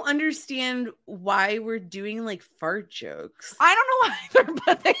 I don't understand why we're doing like fart jokes. I don't know either,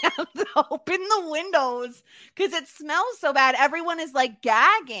 but they have to open the windows because it smells so bad. Everyone is like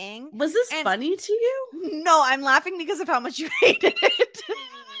gagging. Was this funny to you? No, I'm laughing because of how much you hated it.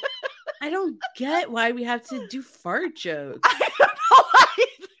 I don't get why we have to do fart jokes. I don't know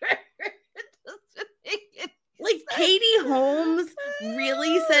either. Like, Katie Holmes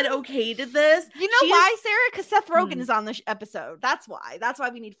really said okay to this. You know why, Sarah? Because Seth Rogen is on this episode. That's why. That's why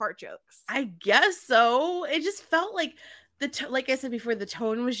we need fart jokes. I guess so. It just felt like like I said before, the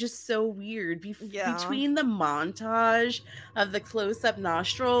tone was just so weird between the montage of the close-up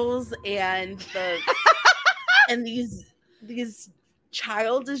nostrils and the and these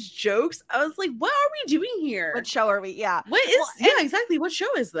childish jokes. I was like, what are we doing here? What show are we? Yeah. What is exactly, what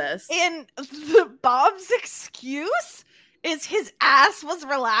show is this? And Bob's excuse is his ass was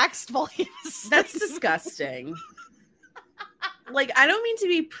relaxed while he was That's disgusting. Like, I don't mean to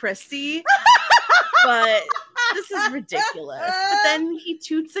be prissy, but this is ridiculous. But then he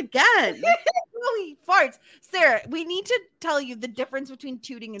toots again. He farts. Sarah, we need to tell you the difference between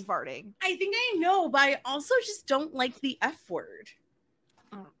tooting and farting. I think I know, but I also just don't like the F word.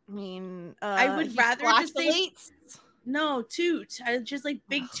 I mean, I would rather just say no, toot. I just like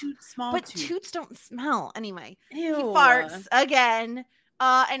big toot, small but toot. Toots don't smell anyway. Ew. He farts again.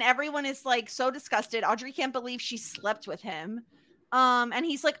 And everyone is like so disgusted. Audrey can't believe she slept with him. And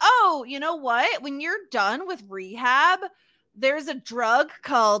he's like, oh, you know what? When you're done with rehab, there's a drug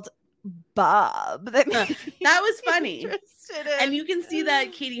called Bob. That was funny. And you can see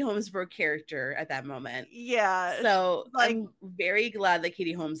that Katie Holmes broke character at that moment. Yeah. So I'm very glad that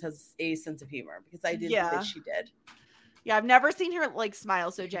Katie Holmes has a sense of humor, because I didn't think that she did. Yeah, I've never seen her like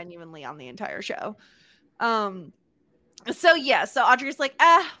smile so genuinely on the entire show. So Audrey's like,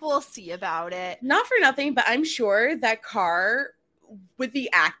 we'll see about it. Not for nothing, but I'm sure that car with the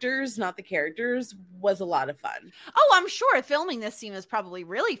actors, not the characters, was a lot of fun. Oh, I'm sure filming this scene was probably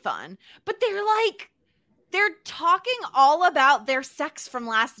really fun. But they're talking all about their sex from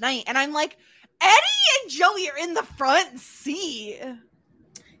last night. And I'm like, Eddie and Joey are in the front seat.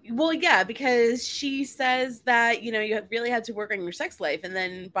 Well, yeah, because she says that, you really had to work on your sex life. And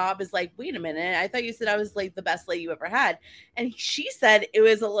then Bob is like, wait a minute, I thought you said I was like the best lady you ever had. And she said it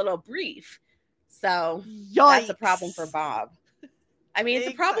was a little brief. So That's a problem for Bob. I mean, it's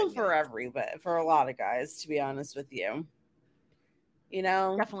a problem for a lot of guys, to be honest with you.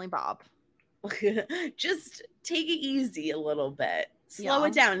 Definitely Bob. Just take it easy a little bit. Slow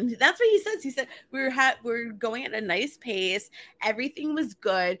it down. That's what he says. He said we're going at a nice pace. Everything was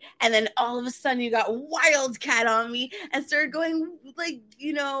good, and then all of a sudden you got Wildcat on me and started going like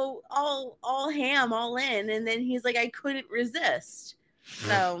all ham, all in, and then he's like, I couldn't resist.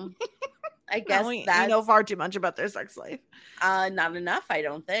 So I guess that's know far too much about their sex life. Not enough, I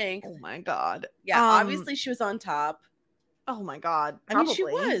don't think. Oh my god. Yeah, obviously she was on top. Oh my god. Probably. I mean, she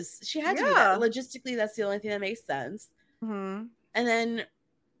was. She had to be that. Logistically, that's the only thing that makes sense. Mm-hmm. And then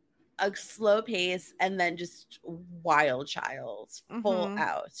a slow pace, and then just wild child, full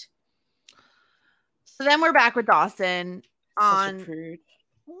out. So then we're back with Dawson on. Such a prude.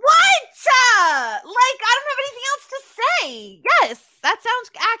 What? I don't have anything else to say. Yes, that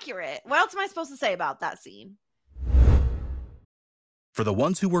sounds accurate. What else am I supposed to say about that scene? For the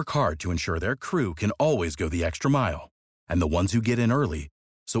ones who work hard to ensure their crew can always go the extra mile, and the ones who get in early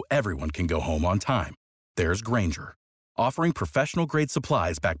so everyone can go home on time, there's Grainger, offering professional-grade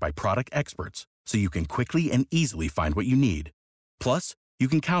supplies backed by product experts so you can quickly and easily find what you need. Plus, you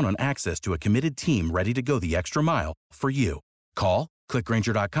can count on access to a committed team ready to go the extra mile for you. Call, click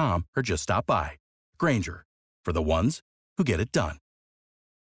Grainger.com, or just stop by. Grainger, for the ones who get it done.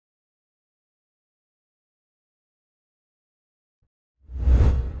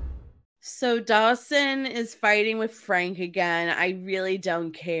 So Dawson is fighting with Frank again. I really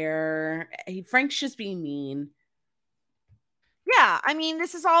don't care. Frank's just being mean. Yeah, I mean,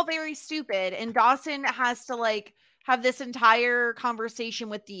 this is all very stupid. And Dawson has to have this entire conversation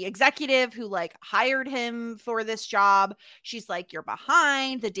with the executive who hired him for this job. She's like, you're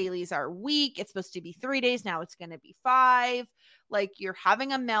behind. The dailies are weak. It's supposed to be 3 days. Now it's going to be 5. You're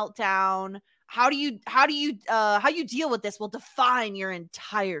having a meltdown. How you deal with this will define your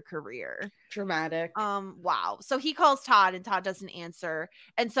entire career. Dramatic. Wow. So he calls Todd and Todd doesn't answer.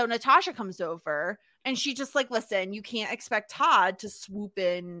 And so Natasha comes over and she just listen, you can't expect Todd to swoop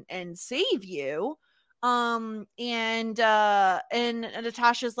in and save you. And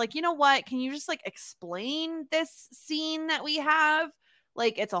Natasha's like, you know what? Can you just explain this scene that we have?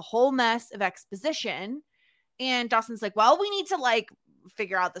 It's a whole mess of exposition. And Dawson's like, well, we need to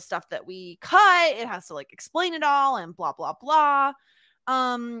figure out the stuff that we cut. It has to explain it all and blah, blah, blah.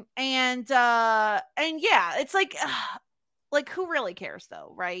 And yeah, it's who really cares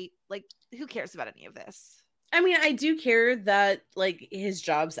though, right? Who cares about any of this? I mean, I do care that his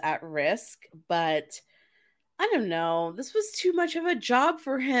job's at risk, but I don't know. This was too much of a job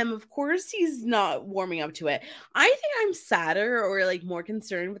for him. Of course, he's not warming up to it. I think I'm sadder or more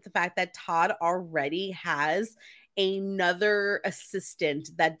concerned with the fact that Todd already has another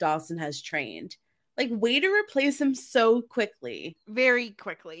assistant that Dawson has trained. Way to replace him so quickly. Very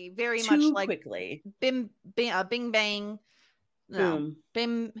quickly. Very too much quickly. Bing bang. Boom.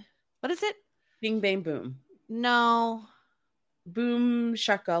 Bim. What is it? Bing, bang, boom. No. Boom,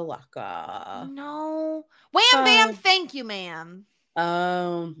 shakalaka. No. Wham, bam, thank you, ma'am.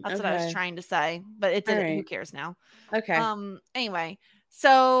 That's what I was trying to say, but it didn't. Right. Who cares now? Okay. Anyway,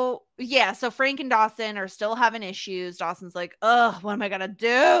 so yeah, so Frank and Dawson are still having issues. Dawson's like, ugh, what am I gonna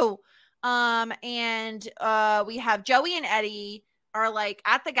do? And we have Joey and Eddie are like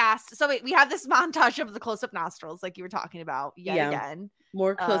at the gas. So we have this montage of the close-up nostrils, like you were talking about yet again.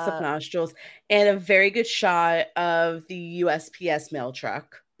 More close-up nostrils and a very good shot of the USPS mail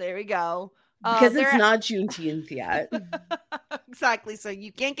truck. There we go. Because it's not Juneteenth yet. Exactly. So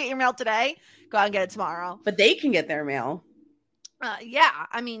you can't get your mail today. Go out and get it tomorrow. But they can get their mail. Yeah,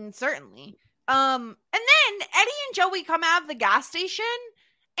 I mean, certainly. And then Eddie and Joey come out of the gas station,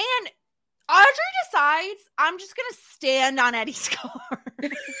 and Audrey decides, I'm just going to stand on Eddie's car.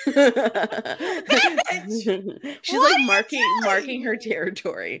 She's like marking her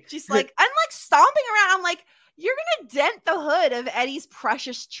territory. She's like, I'm like stomping around. I'm like, you're going to dent the hood of Eddie's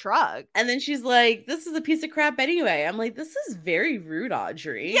precious truck. And then she's like, this is a piece of crap anyway. I'm like, this is very rude,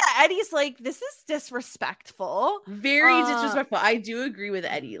 Audrey. Yeah, Eddie's like, this is disrespectful. Very disrespectful. I do agree with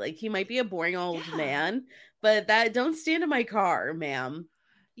Eddie. Like, he might be a boring old man, but don't stand in my car, ma'am.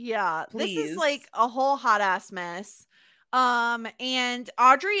 Yeah, please. This is like a whole hot ass mess. And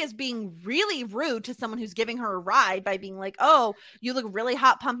Audrey is being really rude to someone who's giving her a ride by being like, oh, you look really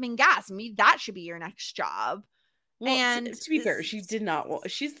hot pumping gas. Maybe that should be your next job. Well, and to be fair, she did not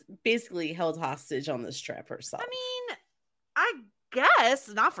she's basically held hostage on this trip herself. I mean, I guess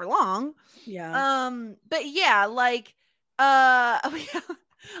not for long. Yeah. But yeah, like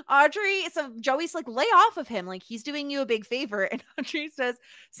Audrey, so Joey's like, lay off of him, like he's doing you a big favor. And Audrey says,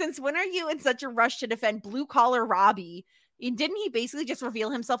 since when are you in such a rush to defend blue collar Robbie? And didn't he basically just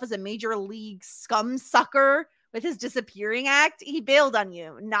reveal himself as a major league scum sucker with his disappearing act? He bailed on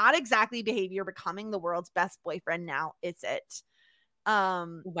you. Not exactly behavior becoming the world's best boyfriend now, is it?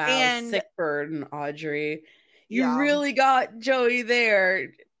 Wow, and sick burden, Audrey. You really got Joey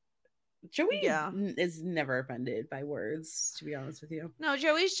there. Joey is never offended by words, to be honest with you. No,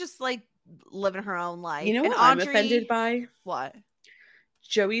 Joey's just like living her own life. You know what I'm offended by? What?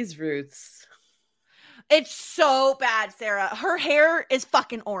 Joey's roots. It's so bad, Sarah. Her hair is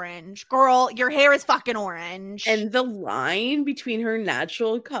fucking orange. Girl, your hair is fucking orange. And the line between her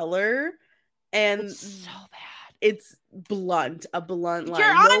natural color and it's so bad. It's blunt, a blunt line. You're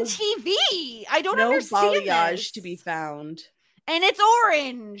on TV. I don't understand. No balayage to be found. And it's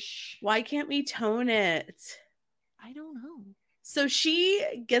orange. Why can't we tone it? I don't know. So she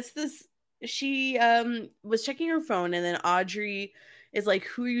gets this. She was checking her phone, and then Audrey is like,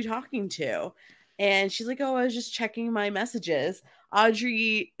 who are you talking to? And she's like, oh, I was just checking my messages.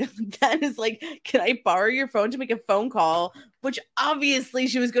 Audrey then is like, can I borrow your phone to make a phone call? Which obviously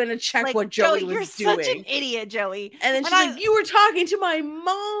she was going to check like, what Joey was doing. You're such an idiot, Joey. And then she's like, you were talking to my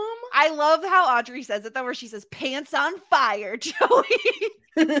mom? I love how Audrey says it, though, where she says, pants on fire, Joey.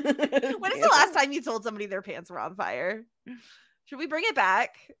 When is the last time you told somebody their pants were on fire? Should we bring it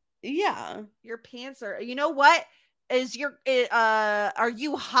back? Yeah. Your pants are, you know what? Are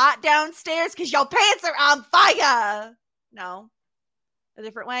you hot downstairs? Because your pants are on fire. No. A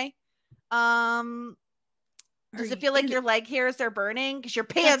different way. Does it feel like your leg hairs are burning? Because your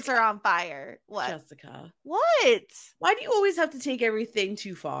pants are on fire. What? Jessica. What? Why do you always have to take everything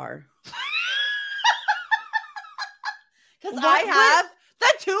too far? Because I have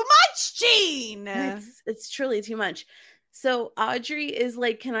the too much gene. It's truly too much. So Audrey is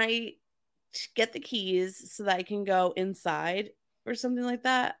like, can I get the keys so that I can go inside or something like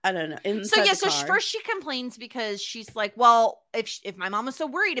that? I don't know. So first she complains because she's like, well, if my mom was so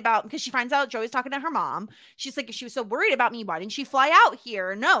worried about, because she finds out Joey's talking to her mom, she's like, if she was so worried about me, why didn't she fly out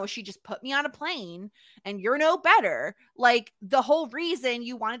here? No, she just put me on a plane, and you're no better. Like, the whole reason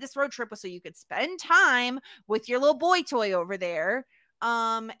you wanted this road trip was so you could spend time with your little boy toy over there.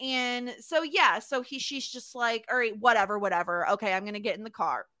 And so she's just like, all right, whatever. Okay, I'm gonna get in the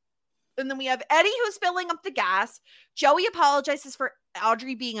car. And then we have Eddie, who's filling up the gas. Joey apologizes for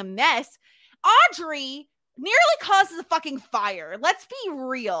Audrey being a mess. Audrey nearly causes a fucking fire. Let's be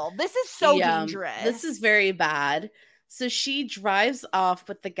real. This is so dangerous. This is very bad. So she drives off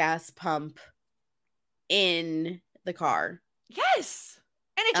with the gas pump in the car. Yes.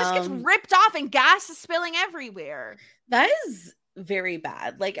 And it just gets ripped off and gas is spilling everywhere. That is very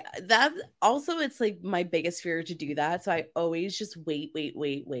bad. Like, that also, it's like my biggest fear to do that. So I always just wait.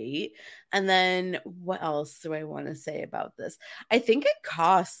 And then what else do I want to say about this? I think it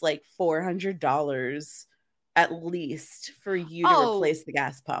costs like $400 at least for you to replace the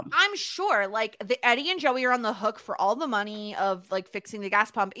gas pump. I'm sure like Eddie and Joey are on the hook for all the money of like fixing the gas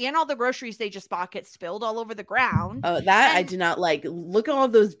pump, and all the groceries they just bought get spilled all over the ground. Oh, that I did not like. Look at all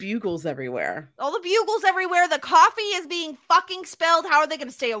those bugles everywhere. All the bugles everywhere. The coffee is being fucking spilled. How are they going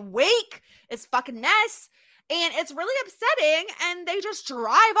to stay awake? It's fucking mess. And it's really upsetting, and they just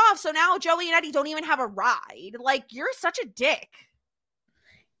drive off. So now Joey and Eddie don't even have a ride. Like, you're such a dick.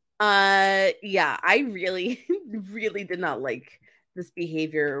 Yeah, I really, really did not like this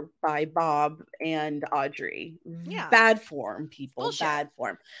behavior by Bob and Audrey. Yeah. Bad form, people. Bullshit. Bad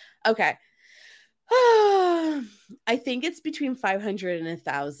form. Okay. I think it's between 500 and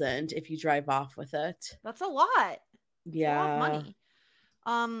 1,000 if you drive off with it. That's a lot. Yeah. That's a lot of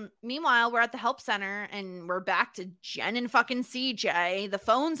money. Meanwhile, we're at the help center and we're back to Jen and fucking CJ. The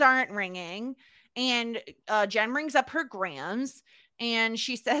phones aren't ringing, and Jen rings up her grams. And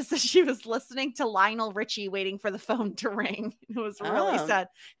she says that she was listening to Lionel Richie waiting for the phone to ring. It was really sad.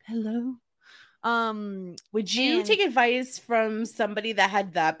 Hello. Would you take advice from somebody that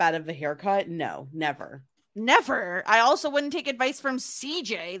had that bad of a haircut? No, never. Never. I also wouldn't take advice from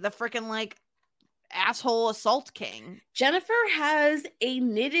CJ, the freaking like asshole assault king. Jennifer has a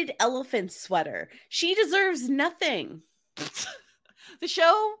knitted elephant sweater. She deserves nothing. The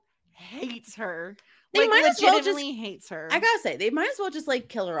show hates her. They might as well just hates her. I gotta say, they might as well just like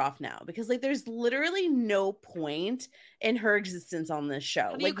kill her off now, because like there's literally no point in her existence on this show.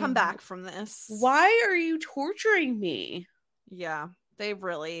 How do like, you come back from this? Why are you torturing me? Yeah, they've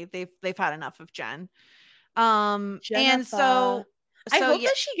had enough of Jen. Jennifer. And so I hope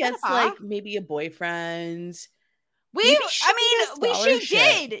that she gets like maybe a boyfriend. She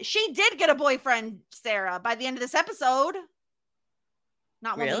did get a boyfriend, Sarah, by the end of this episode.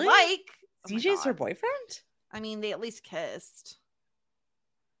 Not one we like. CJ's her boyfriend? I mean, they at least kissed.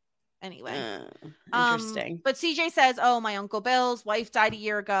 Anyway. Interesting. But CJ says, oh, my Uncle Bill's wife died a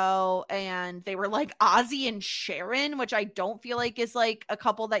year ago. And they were like Ozzy and Sharon, which I don't feel like is like a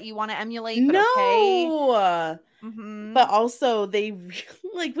couple that you want to emulate. But okay. Mm-hmm. But also they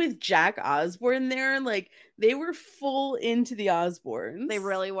like with Jack Osborne there, like they were full into the Osbournes. They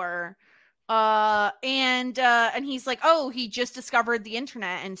really were. And he's like, oh, he just discovered the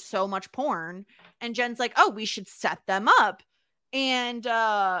internet and so much porn. And Jen's like, oh, we should set them up. And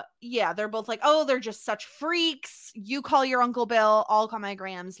yeah, they're both like, oh, they're just such freaks. You call your Uncle Bill, I'll call my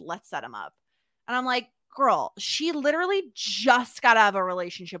Grams. Let's set them up. And I'm like, girl, she literally just got to have a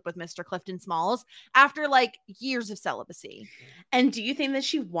relationship with Mr. Clifton Smalls after like years of celibacy. And do you think that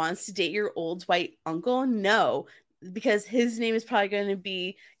she wants to date your old white uncle? No. Because his name is probably going to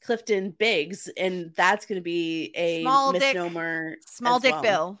be Clifton Biggs, and that's going to be a misnomer. Small Dick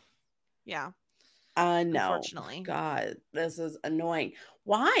Bill. Yeah. No. Unfortunately. God, this is annoying.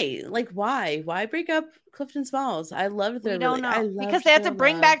 Why? Like, why? Why break up Clifton Smalls? I loved their. We don't know. Because they had to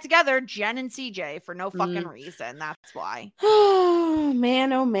bring back together Jen and CJ for no fucking reason. That's why. Oh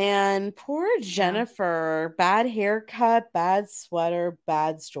man. Poor Jennifer. Bad haircut, bad sweater,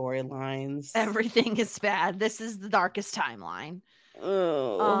 bad storylines. Everything is bad. This is the darkest timeline.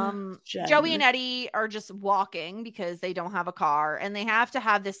 Oh, Joey and Eddie are just walking because they don't have a car, and they have to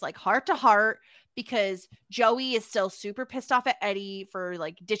have this like heart to heart because Joey is still super pissed off at Eddie for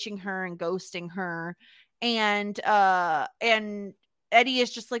like ditching her and ghosting her. And Eddie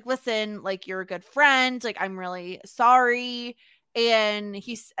is just like, listen, like you're a good friend. Like, I'm really sorry. And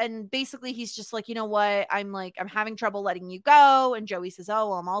basically he's just like, you know what? I'm having trouble letting you go. And Joey says, oh,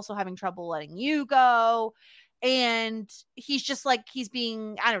 well, I'm also having trouble letting you go. And he's just like, he's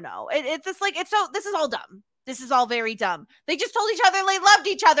being, I don't know. It's just like, this is all dumb. This is all very dumb. They just told each other they loved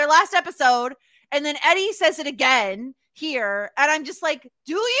each other last episode. And then Eddie says it again here. And I'm just like,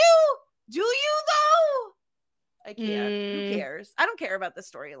 do you though? I can't. Who cares? I don't care about the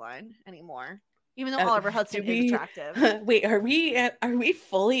storyline anymore. Even though Oliver Hudson is attractive. Wait, are we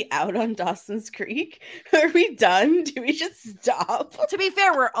fully out on Dawson's Creek? Are we done? Do we just stop? To be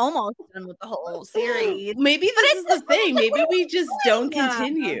fair, we're almost done with the whole series. Maybe this is the thing. Maybe we just don't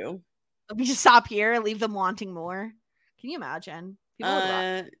continue. We just stop here and leave them wanting more. Can you imagine?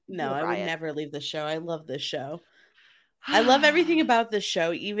 No, I would never leave the show. I love this show. I love everything about this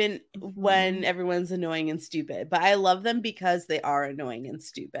show, even when everyone's annoying and stupid. But I love them because they are annoying and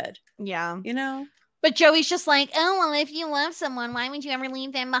stupid. Yeah. You know? But Joey's just like, oh, well, if you love someone, why would you ever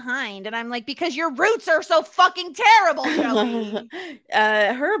leave them behind? And I'm like, because your roots are so fucking terrible, Joey.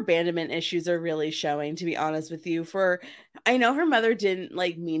 Her abandonment issues are really showing, to be honest with you. I know her mother didn't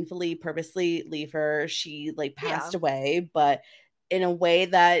like meanfully, purposely leave her. She like passed away, but in a way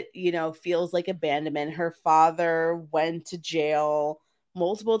that, you know, feels like abandonment. Her father went to jail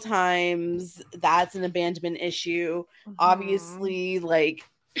multiple times. That's an abandonment issue. Obviously, like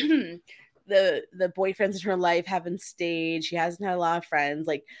the boyfriends in her life haven't stayed. She hasn't had a lot of friends.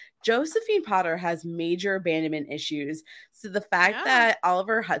 Like Josephine Potter has major abandonment issues. So the fact that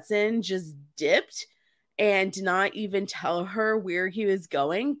Oliver Hudson just dipped and did not even tell her where he was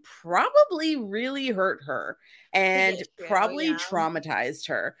going probably really hurt her and probably traumatized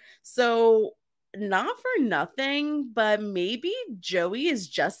her. So not for nothing, but maybe Joey is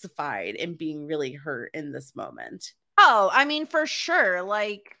justified in being really hurt in this moment. Oh, I mean, for sure.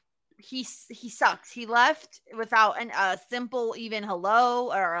 Like, he sucks. He left without a simple even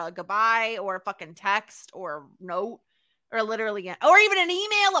hello or a goodbye or a fucking text or note or literally or even an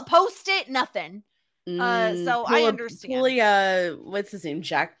email, a post-it, nothing. So I understand. What's his name?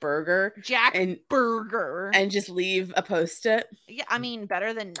 Jack Burger. And just leave a post-it. Yeah, I mean,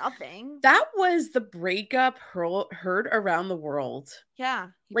 better than nothing. That was the breakup heard around the world. Yeah,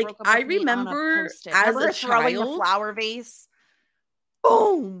 like I remember as a throwing child, a flower vase.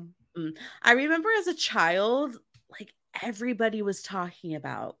 Boom. I remember as a child, like everybody was talking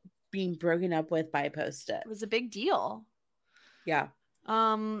about being broken up with by a post-it. It was a big deal. Yeah.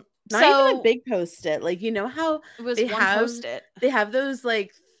 Not even a big post-it. Like, you know how it was post-it. They have those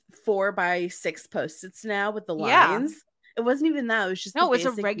like 4x6 post-its now with the lines. It wasn't even that. It was just it was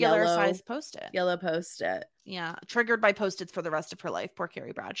a regular size post-it. Yellow post-it. Yeah. Triggered by post-its for the rest of her life. Poor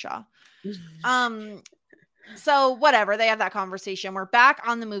Carrie Bradshaw. So whatever, they have that conversation. We're back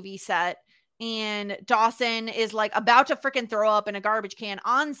on the movie set and Dawson is like about to freaking throw up in a garbage can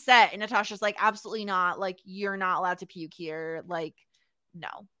on set. And Natasha's like, absolutely not. Like, you're not allowed to puke here. Like, no.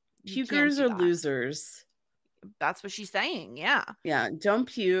 Pukers are losers. That's what she's saying. Yeah. Yeah. Don't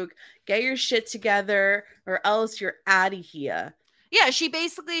puke. Get your shit together or else you're out of here. Yeah, she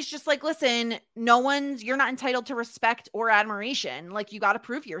basically is just like, listen, you're not entitled to respect or admiration. Like, you got to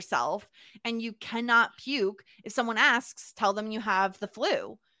prove yourself and you cannot puke. If someone asks, tell them you have the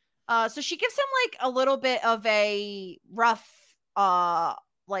flu. So she gives him like a little bit of a rough,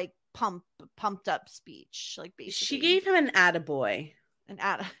 like pumped up speech. Like, basically. She gave him an attaboy. An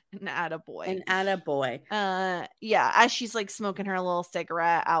attaboy. An attaboy. Yeah, as she's like smoking her little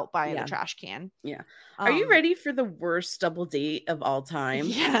cigarette out by the trash can. Yeah. Are you ready for the worst double date of all time?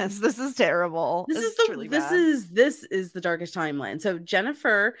 Yes, this is terrible. This is the darkest timeline. So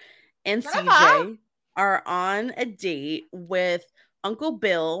Jennifer and CJ are on a date with Uncle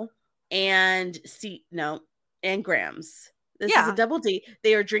Bill and Grams. This is a double date.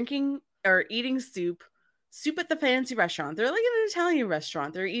 They are drinking or eating soup at the fancy restaurant. They're like in an Italian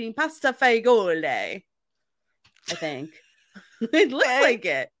restaurant. They're eating pasta fagioli, I think. It looks like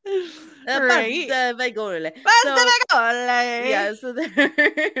it. Right. Pasta fagioli. Yeah, so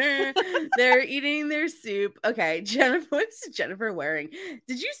they're eating their soup. Okay, what's Jennifer wearing?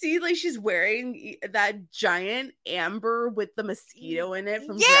 Did you see like she's wearing that giant amber with the mosquito in it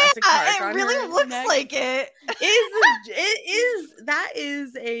from Jurassic Park? It really looks like it. That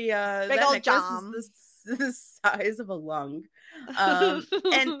is a big old jam. The size of a lung. And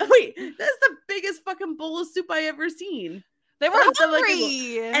wait, that's the biggest fucking bowl of soup I ever seen. They were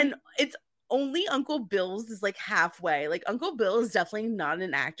hungry. And it's only Uncle Bill's is like halfway. Like Uncle Bill is definitely not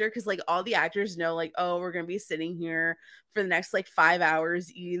an actor because like all the actors know like, oh, we're gonna be sitting here for the next like 5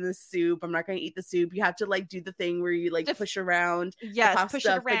 hours eating the soup. I'm not gonna eat the soup. You have to like do the thing where you like push around push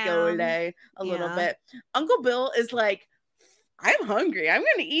it around a little bit. Uncle Bill is like, I'm hungry. I'm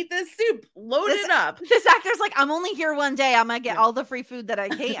going to eat this soup. Load it up. This actor's like, I'm only here one day. I'm going to get all the free food that I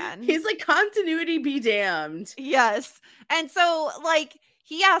can. He's like, continuity be damned. Yes. And so, like,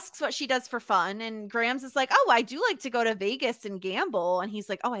 he asks what she does for fun. And Grams is like, oh, I do like to go to Vegas and gamble. And he's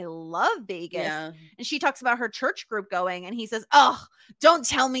like, oh, I love Vegas. Yeah. And she talks about her church group going. And he says, oh, don't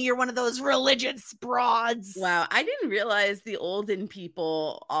tell me you're one of those religious broads. Wow. I didn't realize the olden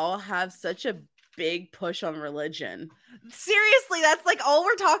people all have such a big push on religion. Seriously, that's like all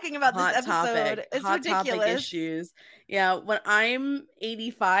we're talking about this episode. Topic. It's hot ridiculous. Topic issues. Yeah, when I'm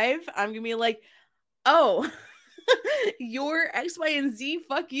 85, I'm gonna be like, oh, you're X, Y, and Z.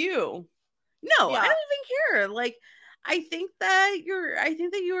 Fuck you. No, I don't even care. Like, I think that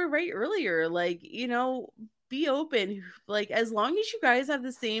you were right earlier. Like, you know, be open. Like, as long as you guys have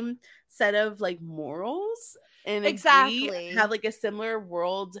the same set of like morals and have like a similar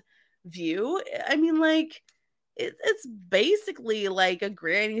world view. I mean, like it's basically like a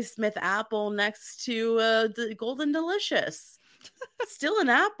Granny Smith apple next to the Golden Delicious. Still an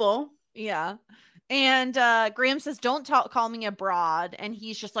apple. Yeah. And Graham says, don't call me a broad. And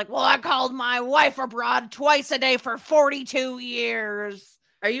he's just like, well, I called my wife a broad twice a day for 42 years.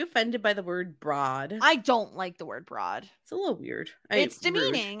 Are you offended by the word broad? I don't like the word broad. It's a little weird. It's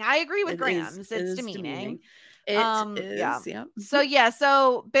demeaning. Rude. I agree with It Grams. is, It's demeaning. It is, yeah.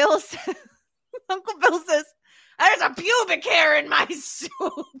 So Bill says, Uncle Bill says, there's a pubic hair in my soup.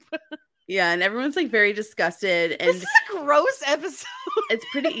 Yeah, and everyone's like very disgusted. And this is a gross episode. It's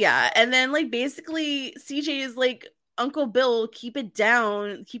pretty, yeah. And then like basically CJ is like, Uncle Bill, keep it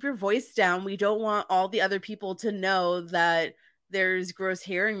down. Keep your voice down. We don't want all the other people to know that there's gross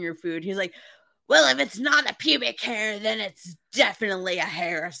hair in your food. He's like, well, if it's not a pubic hair, then it's definitely a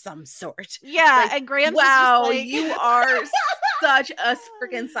hair of some sort. Yeah, like, and Grams wow, is just like... you are such a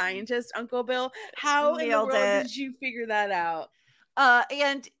freaking scientist, Uncle Bill. How in the world did you figure that out?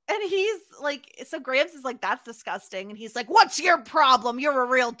 And he's like, so Grams is like, that's disgusting. And he's like, what's your problem? You're a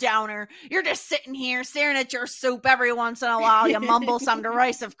real downer. You're just sitting here staring at your soup every once in a while. You mumble some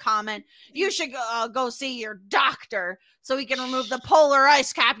derisive comment. You should go see your doctor so he can remove the polar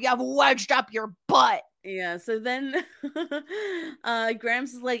ice cap you have wedged up your butt. Yeah, so then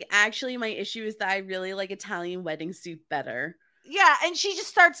Grams is like, actually, my issue is that I really like Italian wedding soup better. Yeah, and she just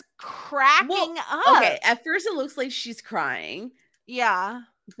starts cracking up. Okay, at first it looks like she's crying. Yeah.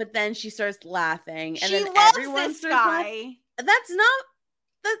 But then she starts laughing. And she then loves everyone this guy. That's not.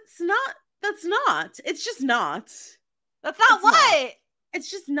 It's just not. That's not what? Not. It's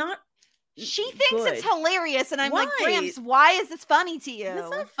just not. She thinks it's hilarious. And I'm like, Grams, why is this funny to you? It's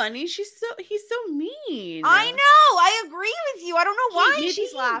not funny. He's so mean. I know. I agree with you. I don't know why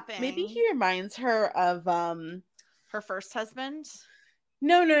she's laughing. Maybe he reminds her of her first husband.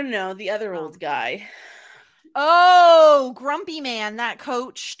 No. The other old guy. Oh, Grumpy Man that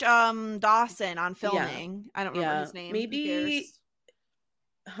coached Dawson on filming. Yeah. I don't remember his name. Maybe.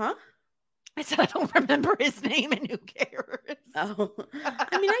 Huh? I said I don't remember his name, and who cares? Oh,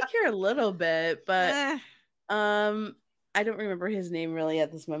 I mean, I care a little bit, but I don't remember his name really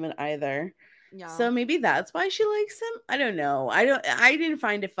at this moment either. Yeah. So maybe that's why she likes him. I don't know. I didn't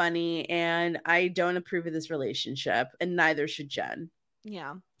find it funny, and I don't approve of this relationship, and neither should Jen.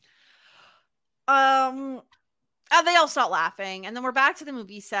 Yeah. They all start laughing, and then we're back to the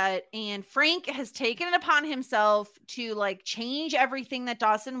movie set, and Frank has taken it upon himself to like change everything that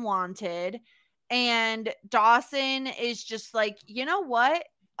Dawson wanted, and Dawson is just like, you know what?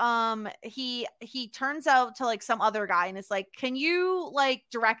 He turns out to like some other guy and is like, can you like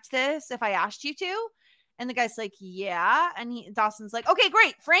direct this if I asked you to? And the guy's like, yeah. And Dawson's like, okay,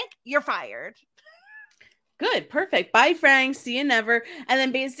 great, Frank, you're fired. Good, perfect. Bye, Frank. See you never. And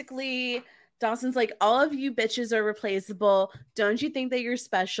then basically Dawson's like, all of you bitches are replaceable. Don't you think that you're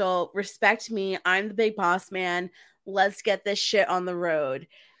special? Respect me. I'm the big boss man. Let's get this shit on the road.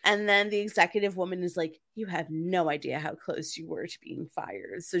 And then the executive woman is like, you have no idea how close you were to being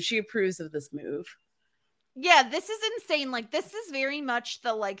fired. So she approves of this move. Yeah, this is insane. Like, this is very much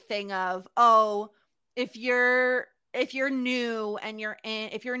the like thing of, oh, if you're new and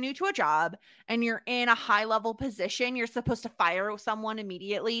if you're new to a job and you're in a high level position, you're supposed to fire someone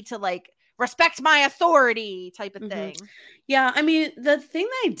immediately to like respect my authority type of thing. Yeah, I mean, the thing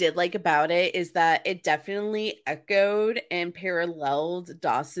that I did like about it is that it definitely echoed and paralleled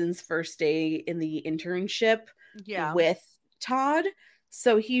Dawson's first day in the internship with Todd.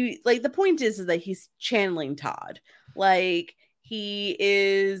 So he, like, the point is that he's channeling Todd. Like, he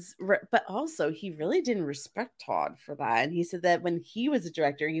is, but also he really didn't respect Todd for that. And he said that when he was a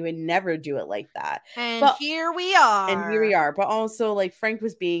director, he would never do it like that. And here we are. But also, like, Frank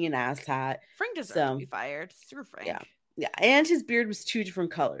was being an asshat. Frank deserves to be fired. Screw Frank. Yeah. And his beard was 2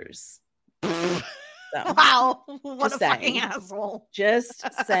 different colors. So, wow. What a fucking asshole. Just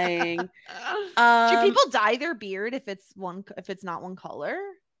saying. Should people dye their beard if it's not one color?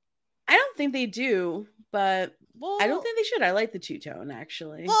 I don't think they do, but I don't think they should. I like the two-tone,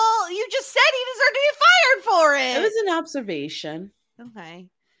 actually. Well, you just said he deserved to be fired for it. It was an observation. Okay.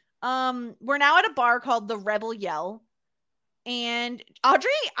 We're now at a bar called the Rebel Yell. And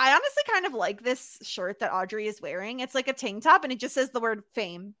Audrey, I honestly kind of like this shirt that Audrey is wearing. It's like a tank top and it just says the word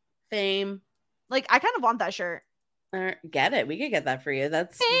fame. Fame. Like, I kind of want that shirt. Get it. We could get that for you.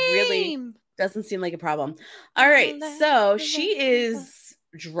 That's really doesn't seem like a problem. All right. So she is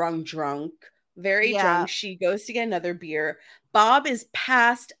drunk, very drunk. She goes to get another beer. Bob is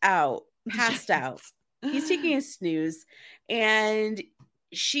passed out. He's taking a snooze. And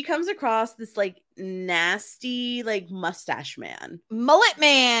she comes across this like nasty, like mustache man. Mullet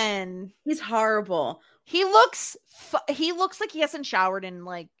man. He's horrible. He looks like he hasn't showered in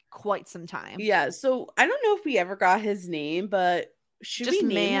like quite some time. Yeah. So I don't know if we ever got his name, but should we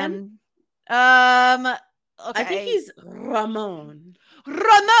name him? Okay. I think he's Ramon.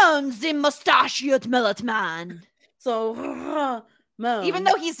 Ramon, the mustachioed mullet man. So Moan. Even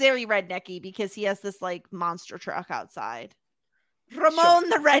though he's very rednecky because he has this like monster truck outside. Ramon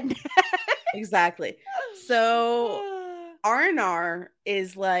the redneck. Exactly. So R&R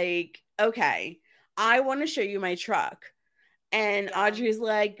is like, okay, I want to show you my truck. And Audrey's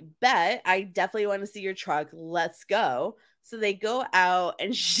like, bet, I definitely want to see your truck. Let's go. So they go out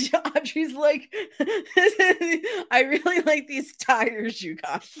and Audrey's like, I really like these tires you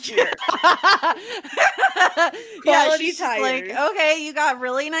got here. She's tires. Like, okay, you got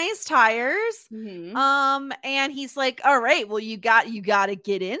really nice tires. Mm-hmm. And he's like, all right, well, you got to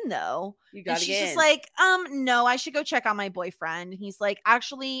get in though. You got to get in. She's just like, no, I should go check on my boyfriend. And he's like,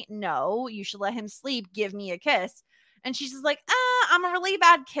 actually, no, you should let him sleep. Give me a kiss. And she's just like, I'm a really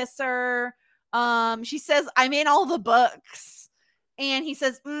bad kisser. She says, I'm in all the books. And he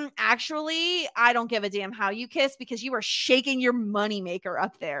says, actually, I don't give a damn how you kiss because you are shaking your moneymaker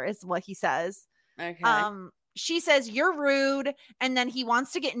up there, is what he says. Okay. She says, you're rude. And then he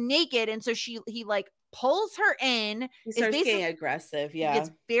wants to get naked. And so he like pulls her in. He starts getting aggressive. Yeah. It's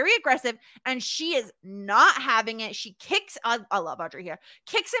very aggressive. And she is not having it. She kicks, I love Audrey here,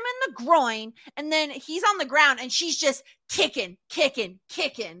 kicks him in the groin. And then he's on the ground and she's just kicking.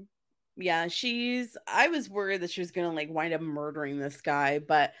 Yeah, I was worried that she was going to like wind up murdering this guy,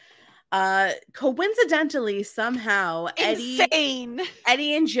 but coincidentally, somehow Eddie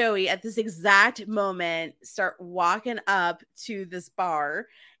and Joey at this exact moment start walking up to this bar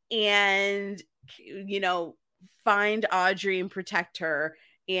and, find Audrey and protect her.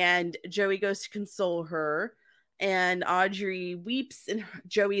 And Joey goes to console her. And Audrey weeps in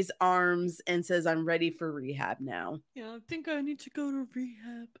Joey's arms and says, I'm ready for rehab now. Yeah, I think I need to go to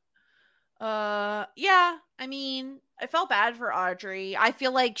rehab. Yeah, I mean, I felt bad for Audrey. I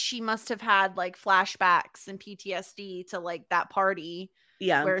feel like she must have had like flashbacks and PTSD to like that party.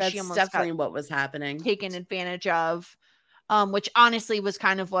 Yeah, where that's she almost definitely what was happening. Taken advantage of, which honestly was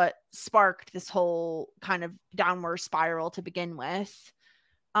kind of what sparked this whole kind of downward spiral to begin with.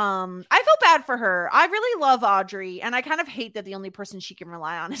 I felt bad for her. I really love Audrey, and I kind of hate that the only person she can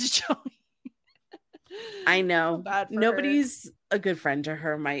rely on is Joey. I know. Nobody's a good friend to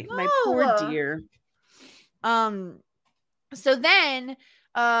her. My poor dear. So then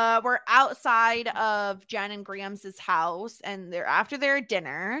we're outside of Jen and Graham's house, and they're after their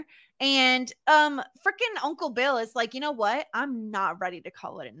dinner, and freaking Uncle Bill is like, you know what? I'm not ready to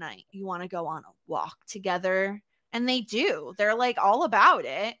call it a night. You want to go on a walk together? And they do. They're like all about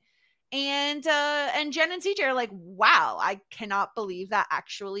it. And Jen and CJ are like, wow, I cannot believe that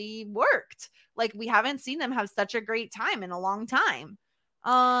actually worked. Like, we haven't seen them have such a great time in a long time.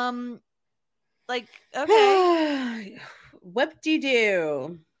 Like, okay.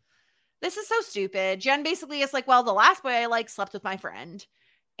 Whoop-de-doo. This is so stupid. Jen basically is like, well, the last boy I like slept with my friend.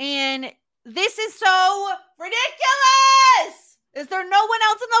 And this is so ridiculous. Is there no one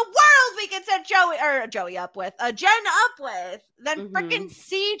else in the world we can set Jen up with than freaking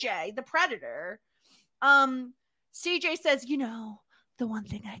CJ, the predator? CJ says, the one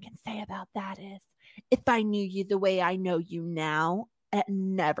thing I can say about that is if I knew you the way I know you now, it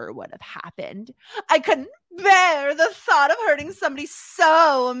never would have happened. I couldn't bear the thought of hurting somebody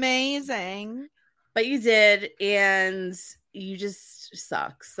so amazing. But you did, and you just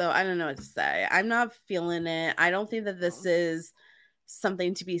suck. So I don't know what to say. I'm not feeling it. I don't think that this is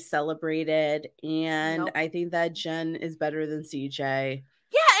something to be celebrated. And I think that Jen is better than CJ.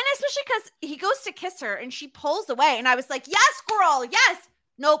 Yeah, and especially because he goes to kiss her and she pulls away. And I was like, yes, girl, yes.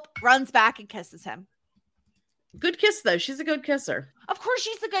 Nope, runs back and kisses him. Good kiss, though. She's a good kisser. Of course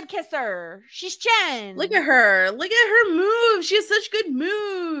she's a good kisser. She's Jen. Look at her. Look at her moves. She has such good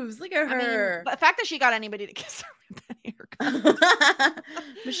moves. Look at her. I mean, the fact that she got anybody to kiss her with that haircut.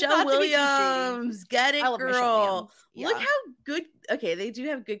 Michelle Williams. Get it, girl. Yeah. Look how good. Okay, they do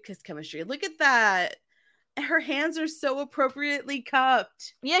have good kiss chemistry. Look at that. Her hands are so appropriately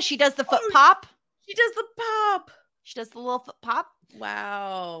cupped. Yeah, she does the foot pop. She does the pop. She does the little foot pop.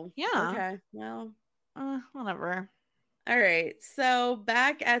 Wow. Yeah. Okay. Well. Whatever. All right. So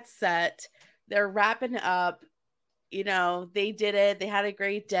back at set, they're wrapping up. They did it. They had a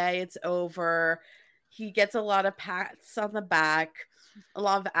great day. It's over. He gets a lot of pats on the back, a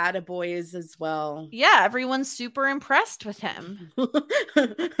lot of attaboys as well. Yeah, everyone's super impressed with him.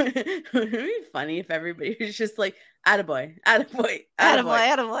 It would be funny if everybody was just like, attaboy, attaboy,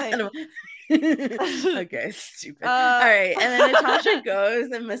 Attaboy. Okay, stupid. All right. And then Natasha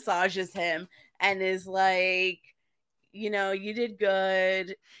goes and massages him and is like, you did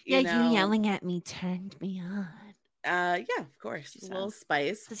good. You yelling at me turned me on. Yeah, of course. A little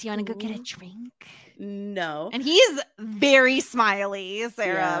spice. Does he want to go get a drink? No. And he's very smiley,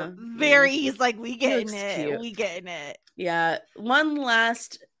 Sarah. He's like, we getting it. Cute. We getting it. Yeah. One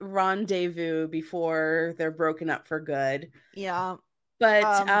last rendezvous before they're broken up for good. Yeah.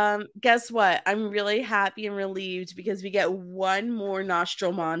 But guess what? I'm really happy and relieved because we get one more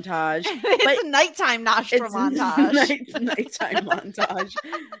nostril montage. It's a nighttime nostril montage. Nighttime montage.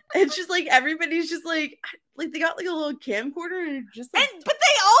 It's just like everybody's just like they got like a little camcorder and just like, but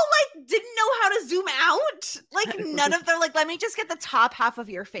they all like didn't know how to zoom out. Like none of them like, let me just get the top half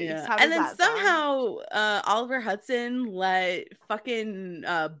of your face. Yeah. How does and then that somehow Oliver Hudson let fucking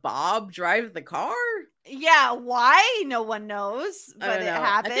Bob drive the car. Yeah, why? No one knows, but it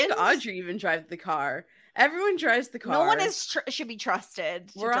happened. I think Audrey even drives the car. Everyone drives the car. No one is should be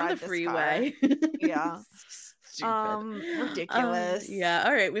trusted. We're on the freeway. Yeah. Ridiculous. Yeah.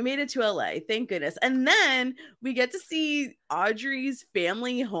 All right. We made it to LA. Thank goodness. And then we get to see Audrey's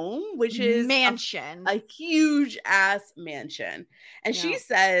family home, which is mansion, a huge ass mansion. And she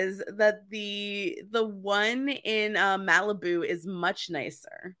says that the one in Malibu is much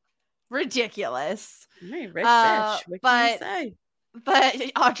nicer. Ridiculous. Right, rich bitch. What can you say? But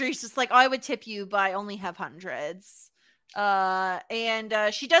Audrey's just like, oh, I would tip you, but I only have hundreds.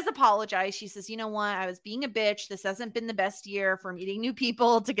 And she does apologize. She says, you know what? I was being a bitch. This hasn't been the best year for meeting new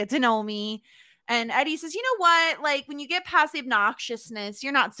people to get to know me. And Eddie says, you know what? Like when you get past the obnoxiousness,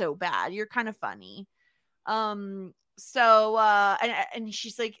 you're not so bad. You're kind of funny. So and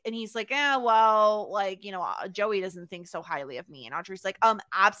she's like, and he's like, well, like, you know, Joey doesn't think so highly of me. And Audrey's like,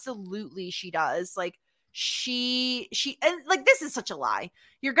 absolutely she does. Like she and like, this is such a lie.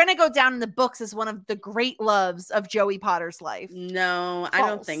 You're gonna go down in the books as one of the great loves of Joey Potter's life. No, False. I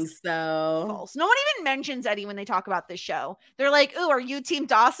don't think so. False. No one even mentions Eddie when they talk about this show. They're like, ooh, are you team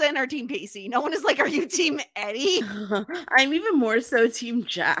Dawson or team Pacey? No one is like, are you team Eddie? I'm even more so team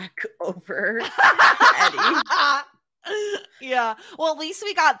Jack over Eddie. Yeah. Well, at least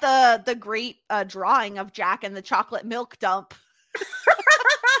we got the great drawing of Jack and the chocolate milk dump.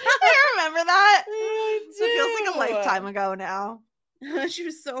 I remember that. It feels like a lifetime ago now. She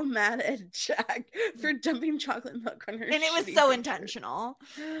was so mad at Jack for dumping chocolate milk on her. And it was so intentional.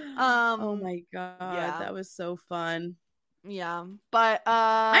 Oh my god. Yeah. That was so fun. Yeah. But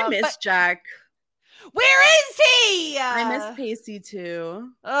I miss Jack. Where is he? I miss Pacey too.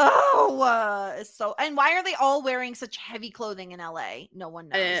 So and why are they all wearing such heavy clothing in LA? No one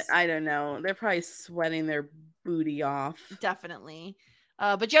knows. I don't know. They're probably sweating their booty off. Definitely.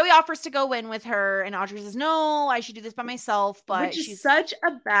 But Joey offers to go in with her, and Audrey says, "No, I should do this by myself." But which is such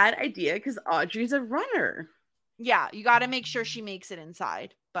a bad idea because Audrey's a runner. Yeah, you got to make sure she makes it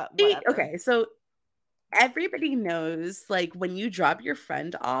inside. But whatever. Okay, so everybody knows, like, when you drop your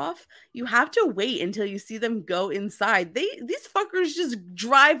friend off, you have to wait until you see them go inside. These fuckers just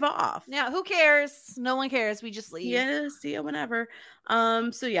drive off. Yeah, who cares? No one cares. We just leave. Yeah, see you whenever.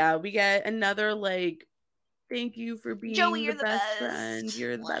 So yeah, we get another like, thank you for being Joey, you're the best friend.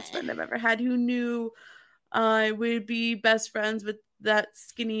 You're the best friend I've ever had. Who knew I would be best friends with that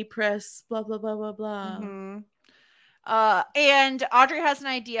skinny press? Blah blah blah blah blah. Mm-hmm. And Audrey has an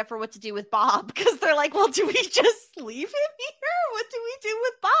idea for what to do with Bob because they're like, well, do we just leave him here? What do we do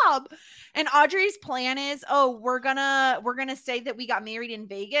with Bob? And Audrey's plan is, we're gonna say that we got married in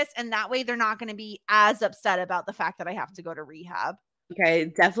Vegas, and that way they're not gonna be as upset about the fact that I have to go to rehab. Okay,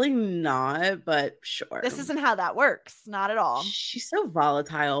 definitely not, but sure. This isn't how that works. Not at all. She's so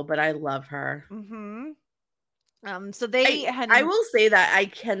volatile, but I love her. Mm-hmm. So they I will say that I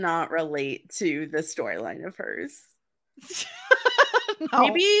cannot relate to the storyline of hers. No.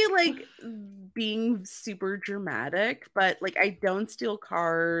 Maybe like being super dramatic, but like I don't steal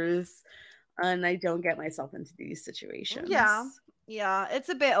cars and I don't get myself into these situations. Yeah, it's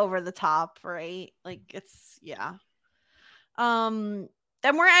a bit over the top, right? Like it's Then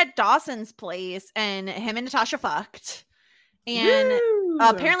we're at Dawson's place, and him and Natasha fucked, and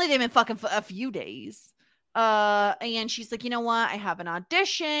apparently they've been fucking for a few days. And she's like, you know what? I have an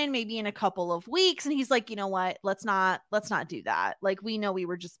audition maybe in a couple of weeks. And he's like, you know what? Let's not do that. Like, we know we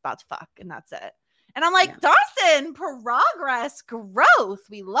were just about to fuck and that's it. And I'm like, Dawson, progress, growth.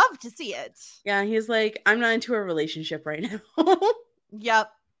 We love to see it. Yeah. He's like, I'm not into a relationship right now.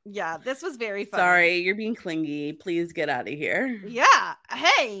 Yep. Yeah. This was very fun. Sorry, you're being clingy. Please get out of here. Yeah.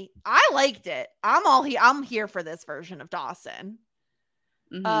 Hey, I liked it. I'm here for this version of Dawson.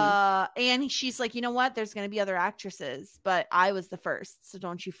 Mm-hmm. And she's like, you know what? There's going to be other actresses, but I was the first. So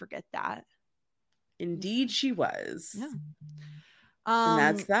don't you forget that. Indeed she was. Yeah. And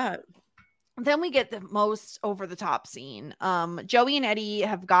that's that. Then we get the most over the top scene. Joey and Eddie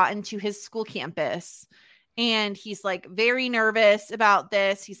have gotten to his school campus And he's like very nervous about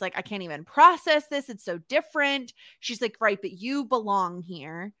this. He's like, I can't even process this. It's so different. She's like, right, but you belong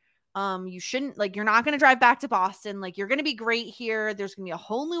here. You shouldn't, like, you're not going to drive back to Boston. Like, you're going to be great here. There's going to be a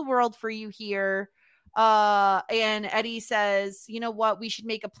whole new world for you here. And Eddie says, you know what? We should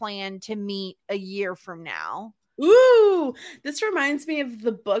make a plan to meet a year from now. Ooh, this reminds me of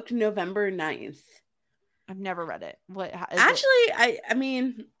the book November 9th. I've never read it. What? Actually, I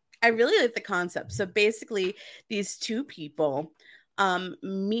mean, I really like the concept. So basically, these two people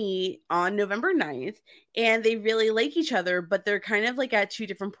meet on November 9th, and they really like each other, but they're kind of like at two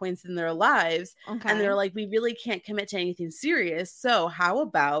different points in their lives. Okay. And they're like, we really can't commit to anything serious. So how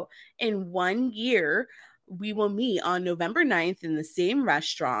about in 1 year, we will meet on November 9th in the same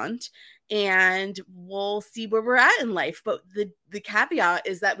restaurant, and we'll see where we're at in life. But the caveat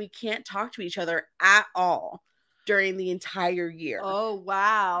is that we can't talk to each other at all during the entire year. Oh,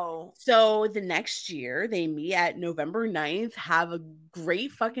 wow. So the next year they meet at November 9th, have a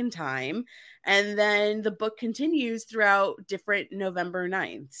great fucking time. And then the book continues throughout different November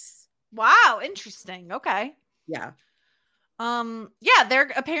 9ths. Wow. Interesting. Okay. Yeah. Yeah, they're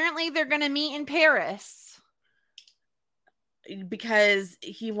going to meet in Paris. Because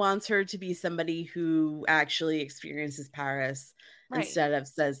he wants her to be somebody who actually experiences Paris, right, instead of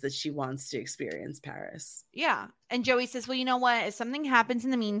says that she wants to experience Paris. Yeah. And Joey says, well, you know what? If something happens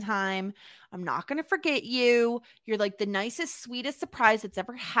in the meantime, I'm not going to forget you. You're like the nicest, sweetest surprise that's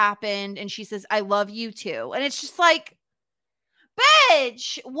ever happened. And she says, I love you too. And it's just like,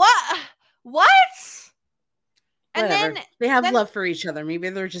 bitch, what? And whatever. then they have love for each other. Maybe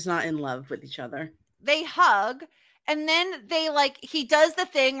they're just not in love with each other. They hug. And then he does the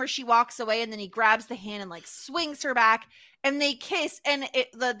thing where she walks away and then he grabs the hand and like swings her back and they kiss. And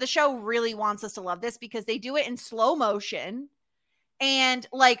the show really wants us to love this because they do it in slow motion. And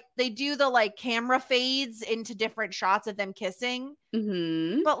like they do the like camera fades into different shots of them kissing.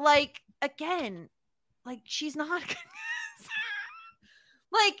 Mm-hmm. But like, again, like she's not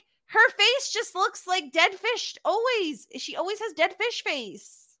like her face just looks like dead fish always. She always has dead fish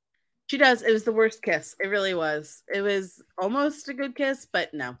face. She does. It was the worst kiss. It really was. It was almost a good kiss,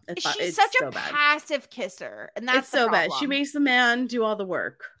 but no. She's such a passive kisser. And that's so bad. She makes the man do all the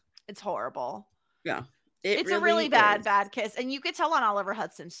work. It's horrible. Yeah. It's really a really bad kiss. And you could tell on Oliver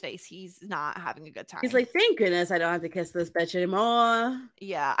Hudson's face, he's not having a good time. He's like, thank goodness I don't have to kiss this bitch anymore.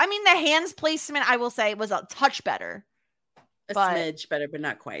 Yeah. I mean, the hands placement, I will say, was a touch better. A smidge better, but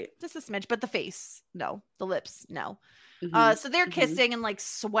not quite. Just a smidge. But the face, no. The lips, no. Mm-hmm. So they're kissing and like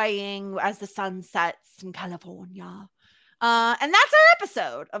swaying as the sun sets in California. And that's our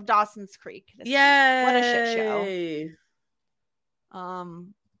episode of Dawson's Creek. Yeah. What a shit show.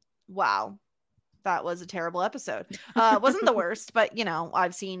 Wow. That was a terrible episode. Wasn't the worst, but you know,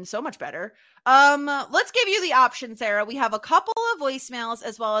 I've seen so much better. Let's give you the option, Sarah. We have a couple of voicemails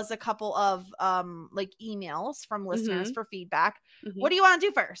as well as a couple of like emails from listeners for feedback. Mm-hmm. What do you want to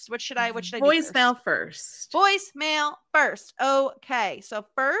do first? What should I do Voicemail first. Voicemail first. Okay. So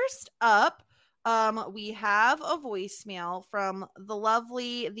first up, we have a voicemail from the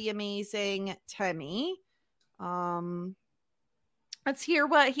lovely, the amazing Temmie. Let's hear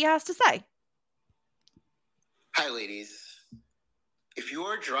what he has to say. Hi, ladies. If you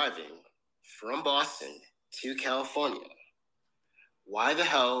are driving from Boston to California, why the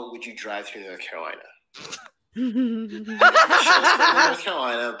hell would you drive through North Carolina? North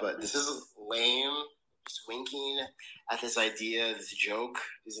Carolina, but this is lame. Just winking at this idea, this joke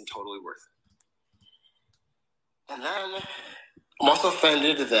isn't totally worth it. And then I'm also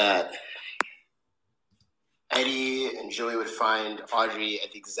offended that Eddie and Joey would find Audrey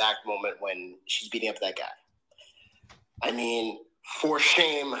at the exact moment when she's beating up that guy. I mean, for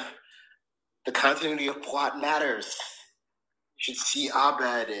shame, the continuity of plot matters. You should see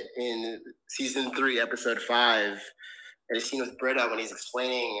Abed in season 3, episode 5, and a scene with Britta when he's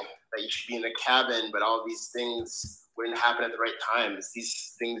explaining that you should be in the cabin, but all of these things wouldn't happen at the right times.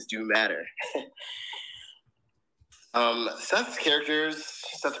 These things do matter. Seth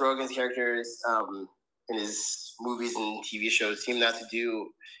Rogen's characters in his movies and TV shows seems not to do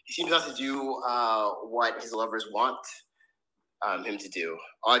what his lovers want him to do.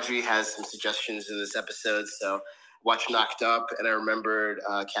 Audrey has some suggestions in this episode, so watched Knocked Up, and I remembered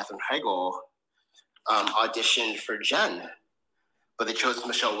Katherine Heigl auditioned for Jen, but they chose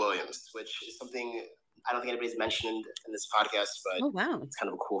Michelle Williams, which is something I don't think anybody's mentioned in this podcast, but It's kind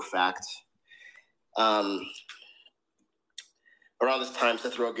of a cool fact. Around this time,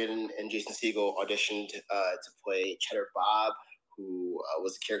 Seth Rogen and Jason Segel auditioned to play Cheddar Bob, who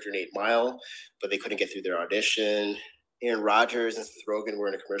was a character in 8 Mile, but they couldn't get through their audition. Aaron Rodgers and Seth Rogen were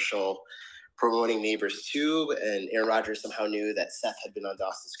in a commercial promoting Neighbors 2, and Aaron Rodgers somehow knew that Seth had been on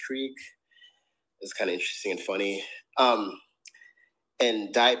Dawson's Creek. It's kind of interesting and funny.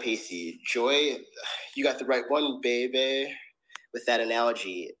 And Diet Pacey, Joy, you got the right one, baby. With that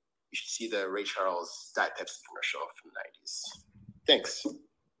analogy, you should see the Ray Charles Diet Pepsi commercial from the 90s. Thanks.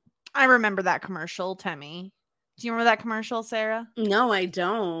 I remember that commercial, Temmie. Do you remember that commercial, Sarah? No, I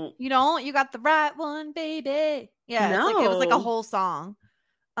don't. You don't? You got the right one, baby. Yeah, no. It was like a whole song.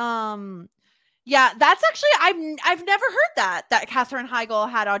 Yeah, that's actually I've never heard that Katherine Heigl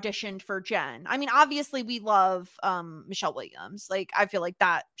had auditioned for Jen. I mean, obviously we love Michelle Williams. Like, I feel like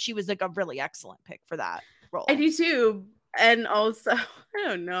that she was like a really excellent pick for that role. I do too. And also, I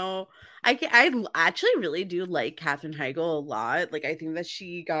don't know. I actually really do like Katherine Heigl a lot. Like, I think that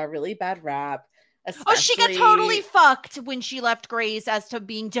she got a really bad rap. Oh, she got totally fucked when she left Grey's as to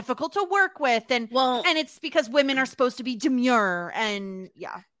being difficult to work with. And it's because women are supposed to be demure. And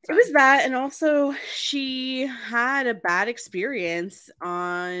yeah. It was that. And also she had a bad experience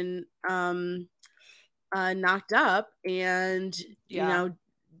on Knocked Up and, you know,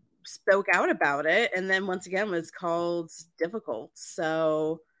 spoke out about it. And then once again was called difficult.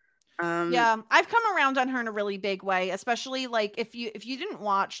 So yeah, I've come around on her in a really big way, especially like if you didn't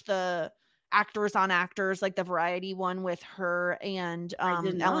watch the Actors on Actors, like the variety one with her and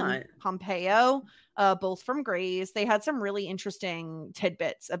Ellen Pompeo, both from Grey's. They had some really interesting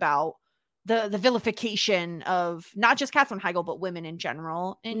tidbits about the vilification of not just Katherine Heigl, but women in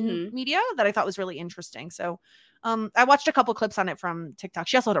general in media that I thought was really interesting. So I watched a couple clips on it from TikTok.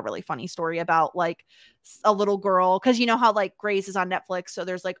 She also had a really funny story about like a little girl, because you know how like Grey's is on Netflix, so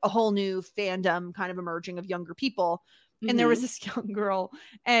there's like a whole new fandom kind of emerging of younger people. And there was this young girl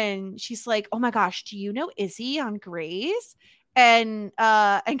and she's like, oh my gosh, do you know Izzy on Grey's? And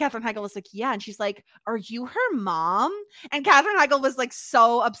Katherine Heigl was like, yeah. And she's like, are you her mom? And Katherine Heigl was like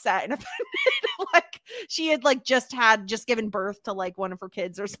so upset and offended. Like she had like just given birth to like one of her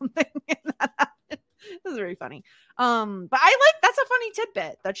kids or something. It was very funny. But I like, that's a funny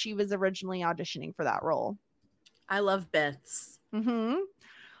tidbit that she was originally auditioning for that role. I love bits.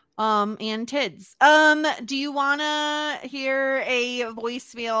 And tids. Do you want to hear a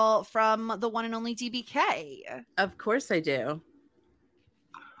voicemail from the one and only DBK? Of course I do.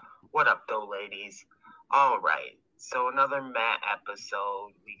 What up, though, ladies? All right. So another Matt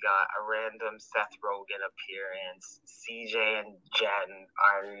episode. We got a random Seth Rogen appearance. CJ and Jen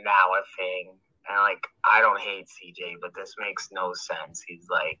are now a thing. And, like, I don't hate CJ, but this makes no sense. He's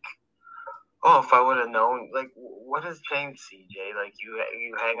like, oh, if I would have known, like, what has changed, CJ? Like, you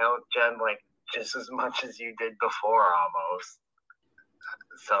hang out with Jen, like, just as much as you did before, almost.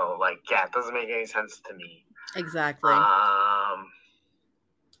 So, like, yeah, it doesn't make any sense to me. Exactly.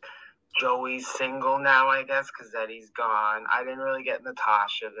 Joey's single now, I guess, because Eddie's gone. I didn't really get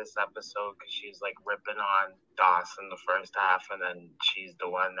Natasha this episode because she was, like, ripping on Dawson the first half, and then she's the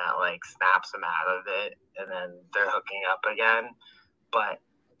one that, like, snaps him out of it, and then they're hooking up again. But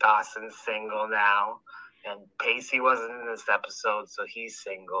Dawson's single now, and Pacey wasn't in this episode, so he's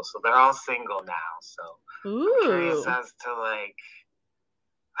single. So they're all single now. So I'm curious as to like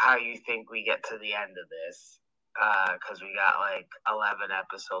how you think we get to the end of this, because we got like 11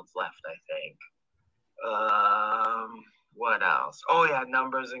 episodes left, I think. What else? Oh yeah,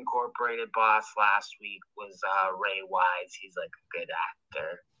 Numbers Incorporated boss last week was Ray Wise. He's like a good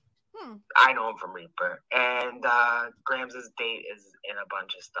actor. I know him from Reaper. And Grams' date is in a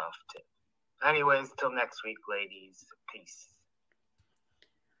bunch of stuff, too. Anyways, till next week, ladies. Peace.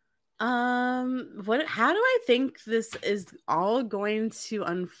 How do I think this is all going to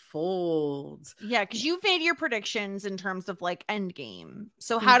unfold? Yeah, because you've made your predictions in terms of, like, Endgame.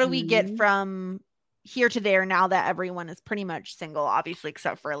 So how do we get from here to there now that everyone is pretty much single, obviously,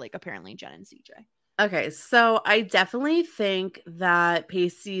 except for, like, apparently Jen and CJ? Okay, so I definitely think that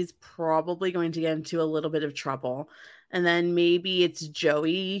Pacey's probably going to get into a little bit of trouble. And then maybe it's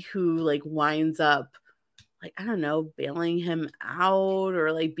Joey who like winds up, like, I don't know, bailing him out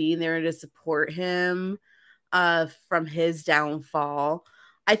or like being there to support him from his downfall.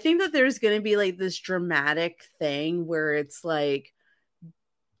 I think that there's going to be like this dramatic thing where it's like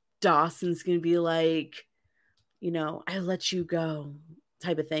Dawson's going to be like, you know, I let you go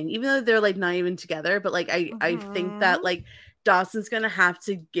type of thing, even though they're like not even together. But like I think that like Dawson's gonna have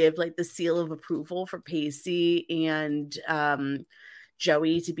to give like the seal of approval for Pacey and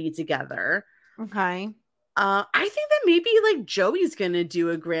Joey to be together. Okay. I think that maybe like Joey's gonna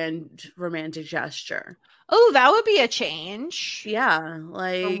do a grand romantic gesture. Oh, that would be a change. Yeah,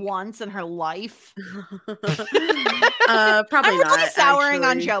 like for once in her life. Probably I'm not. really souring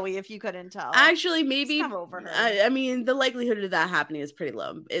on actually. Joey, if you couldn't tell. Actually, maybe It's kind of over her. I mean, the likelihood of that happening is pretty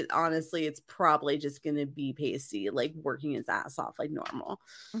low. Honestly, it's probably just gonna be Pacey like working his ass off like normal.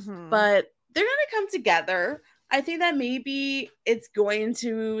 But they're gonna come together. I think that maybe they're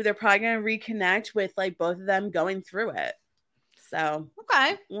probably gonna reconnect with like both of them going through it. So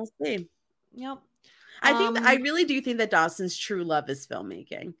okay, we'll see. Yep. I really do think that Dawson's true love is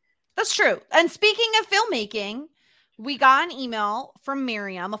filmmaking. That's true. And speaking of filmmaking, we got an email from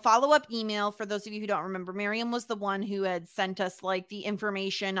Miriam, a follow-up email. For those of you who don't remember, Miriam was the one who had sent us like the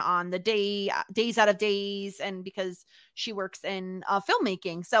information on the days out of days, and because she works in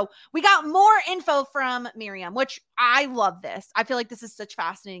filmmaking. So we got more info from Miriam, which I love this. I feel like this is such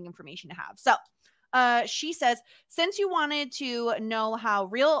fascinating information to have. So she says, since you wanted to know how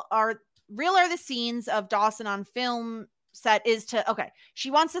real are the scenes of Dawson on film set she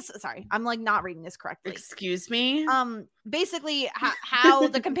wants this. Sorry, I'm like not reading this correctly. Excuse me. Basically how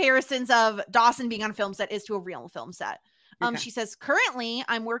the comparisons of Dawson being on a film set is to a real film set. She says, currently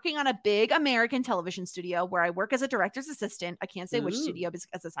I'm working on a big American television studio where I work as a director's assistant. I can't say which studio because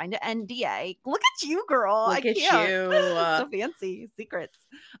it's signed to NDA. Look at you, girl. Look at you. So fancy. Secrets.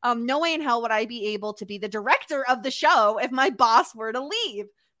 No way in hell would I be able to be the director of the show if my boss were to leave.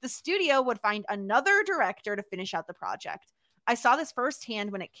 The studio would find another director to finish out the project. I saw this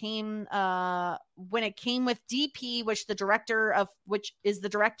firsthand when it came with DP, which is the director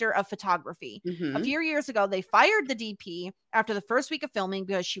of photography. A few years ago, they fired the DP after the first week of filming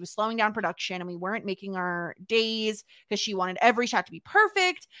because she was slowing down production and we weren't making our days because she wanted every shot to be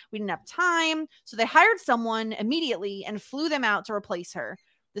perfect. We didn't have time. So they hired someone immediately and flew them out to replace her.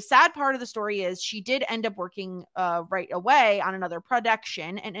 The sad part of the story is she did end up working right away on another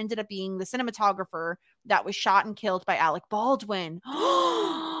production and ended up being the cinematographer that was shot and killed by Alec Baldwin.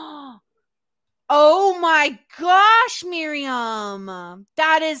 Oh my gosh, Miriam.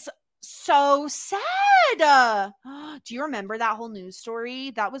 That is so sad. Do you remember that whole news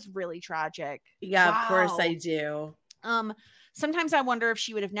story? That was really tragic. Yeah, wow. Of course I do. Sometimes I wonder if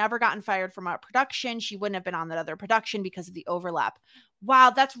she would have never gotten fired from a production. She wouldn't have been on that other production because of the overlap.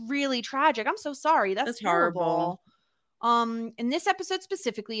 Wow, that's really tragic. I'm so sorry. That's terrible. In this episode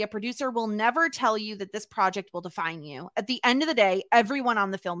specifically, a producer will never tell you that this project will define you. At the end of the day, everyone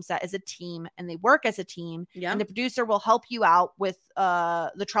on the film set is a team and they work as a team. Yeah. And the producer will help you out with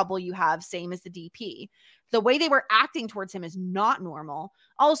the trouble you have, same as the DP. The way they were acting towards him is not normal.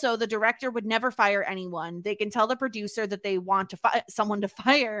 Also, the director would never fire anyone. They can tell the producer that they want someone to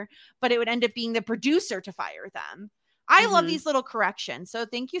fire, but it would end up being the producer to fire them. I love these little corrections. So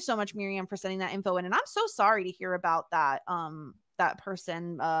thank you so much, Miriam, for sending that info in. And I'm so sorry to hear about that that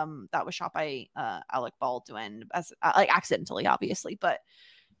person that was shot by Alec Baldwin, as like accidentally, obviously. But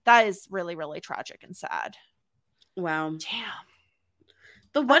that is really, really tragic and sad. Wow. Damn.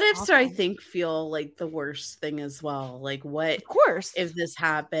 The what ifs are, I think, feel like the worst thing as well. Like, what of course if this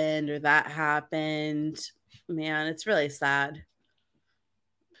happened or that happened? Man, it's really sad.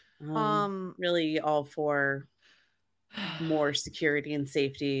 Really all for more security and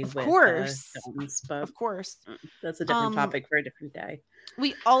safety. Of course. Films, but of course. That's a different topic for a different day.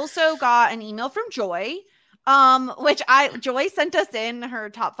 We also got an email from Joy. Which Joy sent us in her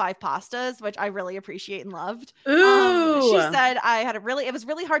top 5 pastas, which I really appreciate and loved. Ooh. She said it was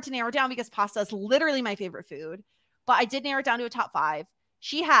really hard to narrow down because pasta is literally my favorite food, but I did narrow it down to a top 5.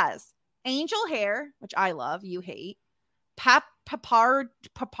 She has angel hair, which I love, you hate. Pappardelle?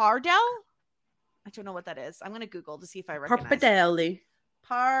 I don't know what that is. I'm going to Google to see if I recognize Pappardelle.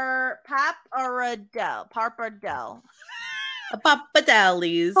 Pappardelle.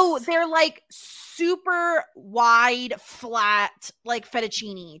 Pappadellis. Oh, they're like super wide, flat, like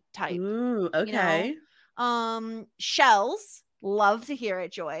fettuccine type. Ooh, okay. You know? Shells, love to hear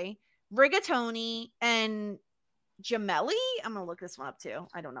it, Joy. Rigatoni and gemelli. I'm gonna look this one up too.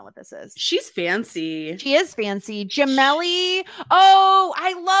 I don't know what this is. She's fancy. She is fancy. Gemelli. Oh,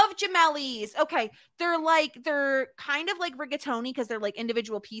 I love gemellis. Okay, they're kind of like rigatoni because they're like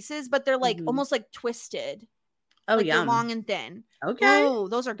individual pieces, but they're like almost like twisted. Oh, like yeah, long and thin. Okay. Oh,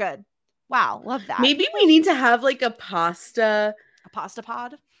 those are good. Wow, love that. Maybe we need to have like a pasta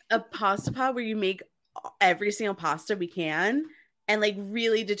pod where you make every single pasta we can and like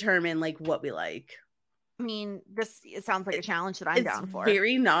really determine like what we like. I mean, it sounds like a challenge that I'm down for.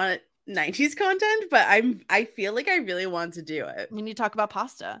 Very not 90s content, but I feel like I really want to do it. We need to talk about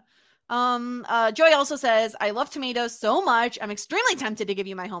pasta. Joy also says, I love tomatoes so much. I'm extremely tempted to give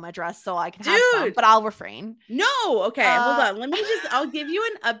you my home address so I can have some, but I'll refrain. No. Okay. Hold on. I'll give you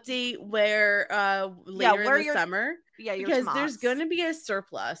an update where later in the summer. Yeah. Because there's going to be a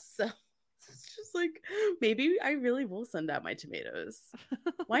surplus. So like, maybe I really will send out my tomatoes.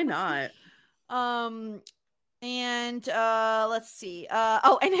 Why not? And let's see.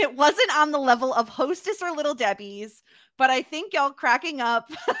 And it wasn't on the level of Hostess or Little Debbie's, but I think y'all cracking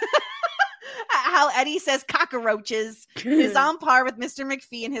up how Eddie says cockroaches is on par with Mr.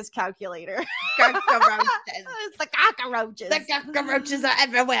 McPhee and his calculator. Cockroaches. It's the cockroaches. The cockroaches are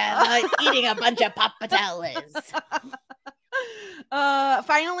everywhere. They're eating a bunch of pappatellas.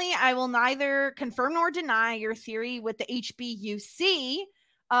 Finally, I will neither confirm nor deny your theory with the HBUC.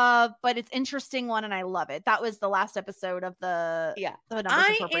 But it's interesting one, and I love it. That was the last episode of the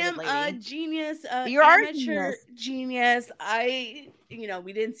I am a genius. You're amateur genius.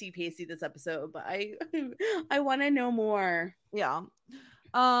 We didn't see Pacey this episode, but I want to know more. Yeah.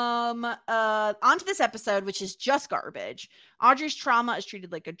 Onto this episode, which is just garbage. Audrey's trauma is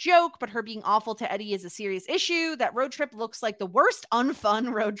treated like a joke, but her being awful to Eddie is a serious issue. That road trip looks like the worst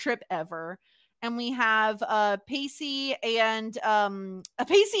unfun road trip ever. And we have Pacey and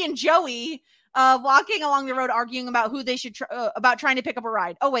Joey walking along the road arguing about who they should about trying to pick up a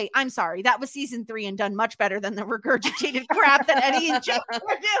ride. Oh wait, I'm sorry. That was season 3 and done much better than the regurgitated crap that Eddie and Joey were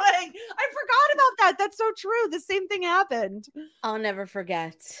doing. I forgot about that. That's so true. The same thing happened. I'll never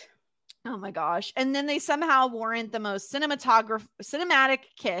forget. Oh my gosh. And then they somehow warrant the most cinematic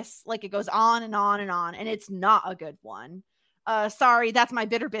kiss. Like it goes on and on and on, and it's not a good one. Sorry, that's my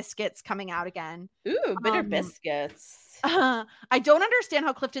bitter biscuits coming out again. Ooh, bitter biscuits. I don't understand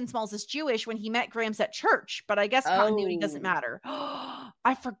how Clifton Smalls is Jewish when he met Grams at church, but I guess continuity doesn't matter.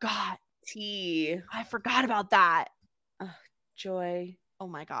 I forgot. I forgot about that. Joy. Oh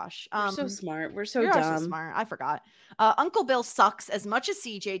my gosh. We're so smart. We're so dumb. So smart. I forgot. Uncle Bill sucks as much as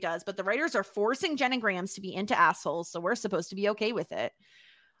CJ does, but the writers are forcing Jen and Grams to be into assholes, so we're supposed to be okay with it.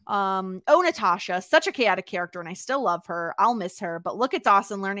 Natasha, such a chaotic character, and I still love her. I'll miss her, but look at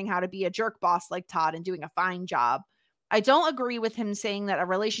Dawson learning how to be a jerk boss like Todd and doing a fine job. I don't agree with him saying that a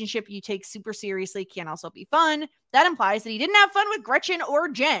relationship you take super seriously can also be fun. That implies that he didn't have fun with Gretchen or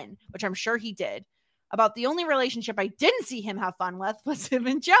Jen, which I'm sure he did. About the only relationship I didn't see him have fun with was him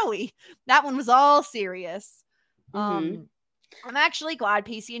and Joey. That one was all serious. I'm actually glad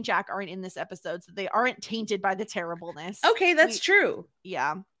Pacey and Jack aren't in this episode so they aren't tainted by the terribleness. Okay, that's true.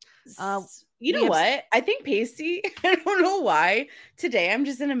 Yeah. You know what? I think Pacey, I don't know why. Today I'm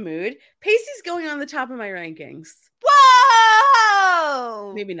just in a mood. Pacey's going on the top of my rankings.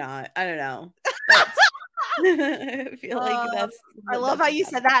 Whoa! Maybe not. I don't know. I feel like that's. I love how you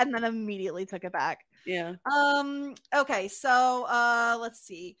said that and then immediately took it back. Yeah. Okay, so let's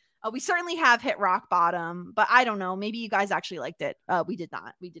see. We certainly have hit rock bottom, but I don't know. Maybe you guys actually liked it. We did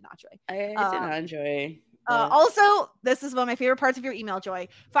not. We did not, Joy. I did not enjoy. Also, this is one of my favorite parts of your email, Joy.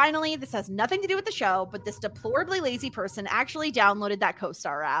 Finally, this has nothing to do with the show, but this deplorably lazy person actually downloaded that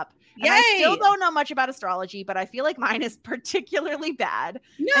CoStar app. And I still don't know much about astrology, but I feel like mine is particularly bad.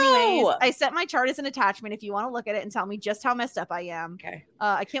 No! Anyways, I sent my chart as an attachment if you want to look at it and tell me just how messed up I am. Okay.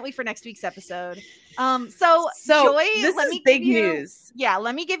 I can't wait for next week's episode. So Joy, this is big news. Yeah,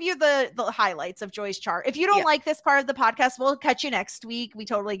 let me give you the highlights of Joy's chart. If you don't like this part of the podcast, we'll catch you next week. We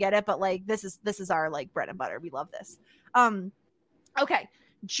totally get it, but like this is our like bread and butter. We love this. Okay.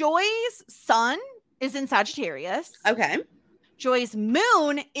 Joy's sun is in Sagittarius. Okay. Joy's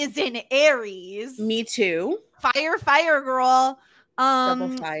moon is in Aries. Me too. Fire, girl.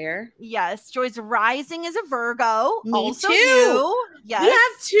 Double fire. Yes. Joy's rising is a Virgo. Me also too. You. Yes. We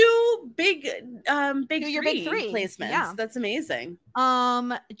have two big big three placements. Yeah. That's amazing.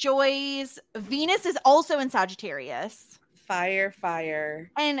 Joy's Venus is also in Sagittarius. Fire.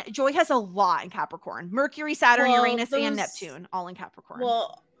 And Joy has a lot in Capricorn. Mercury, Saturn, Uranus, and Neptune, all in Capricorn.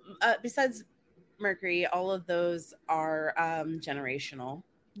 Well, besides Mercury, all of those are generational.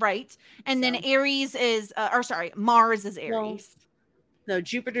 Right. And then Aries is, Mars is Aries. No,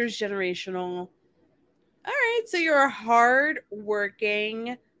 Jupiter's generational. All right. So you're a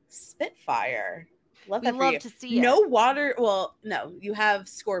hard-working Spitfire. Love that for you. To see it. No water. Well, no, you have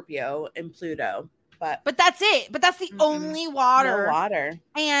Scorpio and Pluto. But that's it. But that's the only water. No water.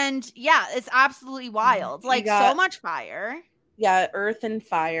 And yeah, it's absolutely wild. Like so much fire. Yeah, earth and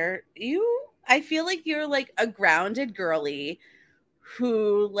fire. I feel like you're like a grounded girly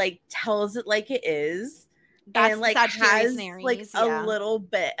who like tells it like it is. That's and like has like a little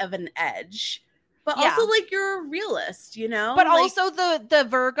bit of an edge. But also like you're a realist, you know? But like, also the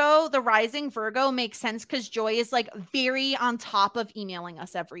Virgo, the rising Virgo makes sense because Joy is like very on top of emailing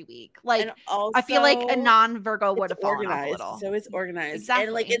us every week. Like also, I feel like a non-Virgo would have fallen off a little. So it's organized. Exactly.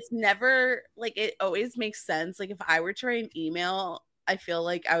 And like it's never like it always makes sense. Like if I were to write an email, I feel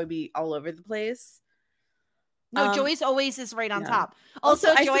like I would be all over the place. No, Joy's always is right on top.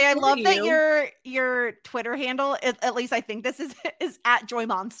 Also, Joy, I love that your Twitter handle, at least I think this is at Joy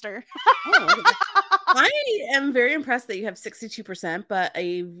Monster. I am very impressed that you have 62%, but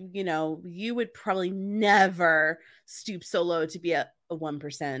you would probably never stoop so low to be at a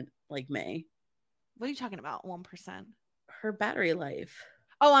 1% like me. What are you talking about? 1%? Her battery life.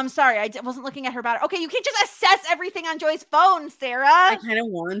 Oh, I'm sorry. I wasn't looking at her battery. Okay, you can't just assess everything on Joy's phone, Sarah. I kind of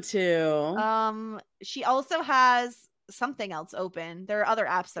want to. She also has something else open. There are other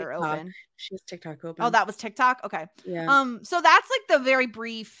apps that are open. She has TikTok open. Oh, that was TikTok? Okay. Yeah. So that's like the very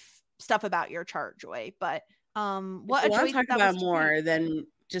brief stuff about your chart, Joy. But what if you want to talk about more, then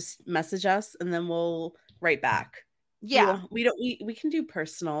just message us and then we'll write back. Yeah, we can do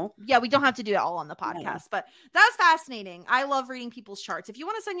personal. Yeah, we don't have to do it all on the podcast, but that's fascinating. I love reading people's charts. If you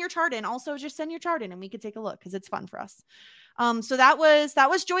want to send your chart in, also just send your chart in and we could take a look because it's fun for us. So that was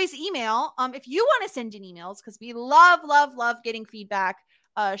Joy's email. If you want to send in emails, because we love getting feedback,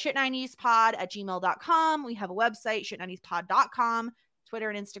 shit90spod@gmail.com. We have a website, shit90spod.com, Twitter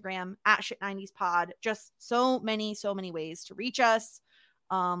and Instagram @shit90spod. Just so many ways to reach us.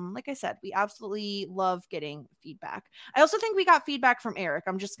 Like I said, we absolutely love getting feedback. I also think we got feedback from Eric.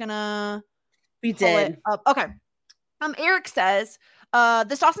 I'm just gonna pull it up. Okay. Eric says,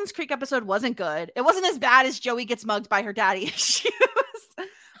 this Dawson's Creek episode wasn't good. It wasn't as bad as Joey gets mugged by her daddy issues.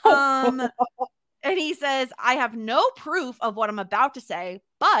 And he says, I have no proof of what I'm about to say,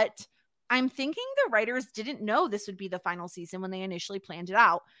 but I'm thinking the writers didn't know this would be the final season when they initially planned it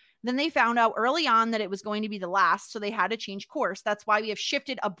out. Then they found out early on that it was going to be the last, so they had to change course. That's why we have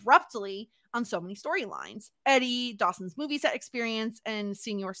shifted abruptly on so many storylines. Eddie, Dawson's movie set experience, and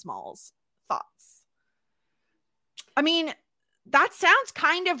Senior Smalls. Thoughts? I mean, that sounds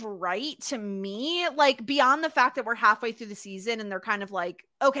kind of right to me. Like, beyond the fact that we're halfway through the season and they're kind of like,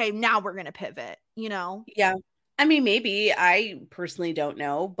 okay, now we're going to pivot, Yeah. I mean, maybe. I personally don't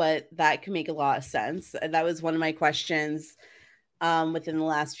know, but that can make a lot of sense. And that was one of my questions within the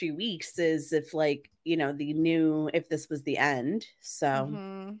last few weeks is if if this was the end.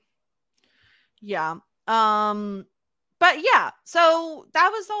 So yeah. But yeah, so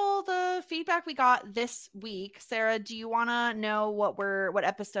that was all the feedback we got this week. Sarah, do you want to know what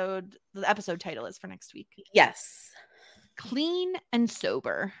the episode title is for next week? Yes. Clean and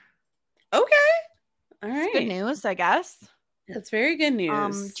Sober. Okay. All right. That's good news, I guess. That's very good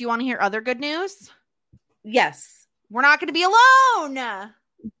news. Do you want to hear other good news? Yes. We're not going to be alone.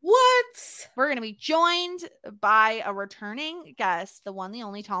 What? We're going to be joined by a returning guest, the one, the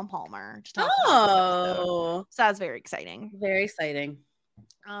only Tom Palmer. To talk about so that's very exciting. Very exciting.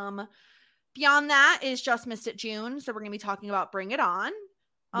 Beyond that is Just Missed It June. So we're going to be talking about Bring It On.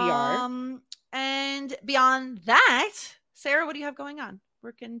 We are. And beyond that, Sarah, what do you have going on?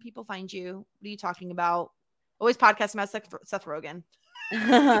 Where can people find you? What are you talking about? Always podcasting about Seth Rogen.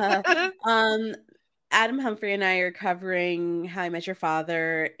 Adam Humphrey and I are covering How I Met Your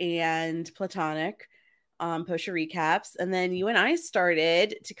Father and Platonic post your recaps. And then you and I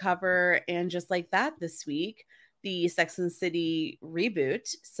started to cover And Just Like That this week, the Sex and the City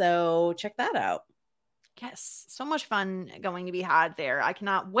reboot. So check that out. Yes, so much fun going to be had there. I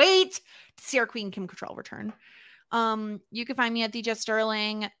cannot wait to see our Queen Kim Cattrall return. You can find me at DJ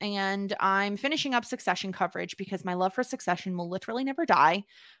Sterling, and I'm finishing up Succession coverage because my love for Succession will literally never die.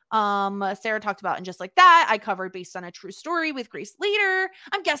 Sarah talked about And Just Like That. I covered Based on a True Story with Grace Leader.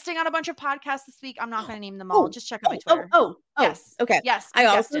 I'm guesting on a bunch of podcasts this week. I'm not going to name them all. Just check out my Twitter. Yes. Okay. Yes. I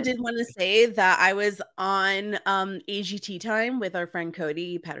also did want to say that I was on AGT Time with our friend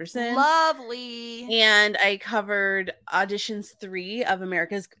Cody Patterson. Lovely. And I covered auditions 3 of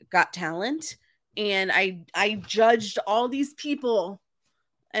America's Got Talent. And I judged all these people.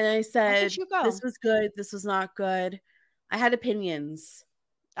 And I said, this was good. This was not good. I had opinions.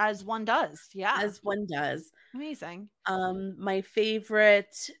 As one does. Yeah. As one does. Amazing. My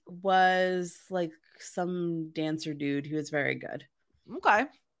favorite was like some dancer dude who was very good. Okay.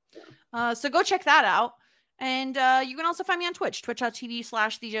 So go check that out. And you can also find me on Twitch,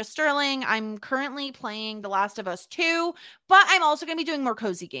 twitch.tv/DJ Sterling. I'm currently playing The Last of Us 2, but I'm also going to be doing more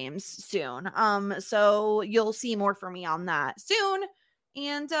cozy games soon. So you'll see more from me on that soon.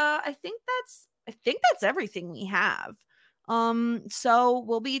 And I think that's everything we have. So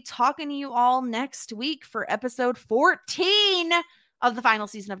we'll be talking to you all next week for episode 14 of the final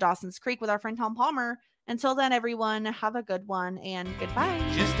season of Dawson's Creek with our friend Tom Palmer. Until then, everyone, have a good one and goodbye.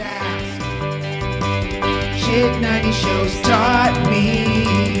 Just ask. Shit 90 shows taught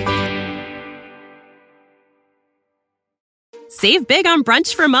me. Save big on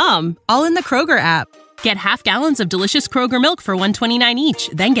brunch for mom, all in the Kroger app. Get half gallons of delicious Kroger milk for $1.29 each.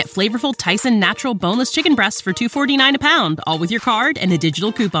 Then get flavorful Tyson natural boneless chicken breasts for $2.49 a pound, all with your card and a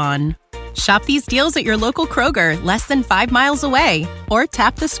digital coupon. Shop these deals at your local Kroger, less than 5 miles away. Or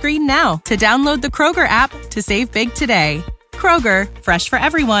tap the screen now to download the Kroger app to save big today. Kroger, fresh for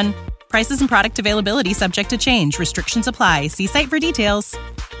everyone. Prices and product availability subject to change. Restrictions apply. See site for details.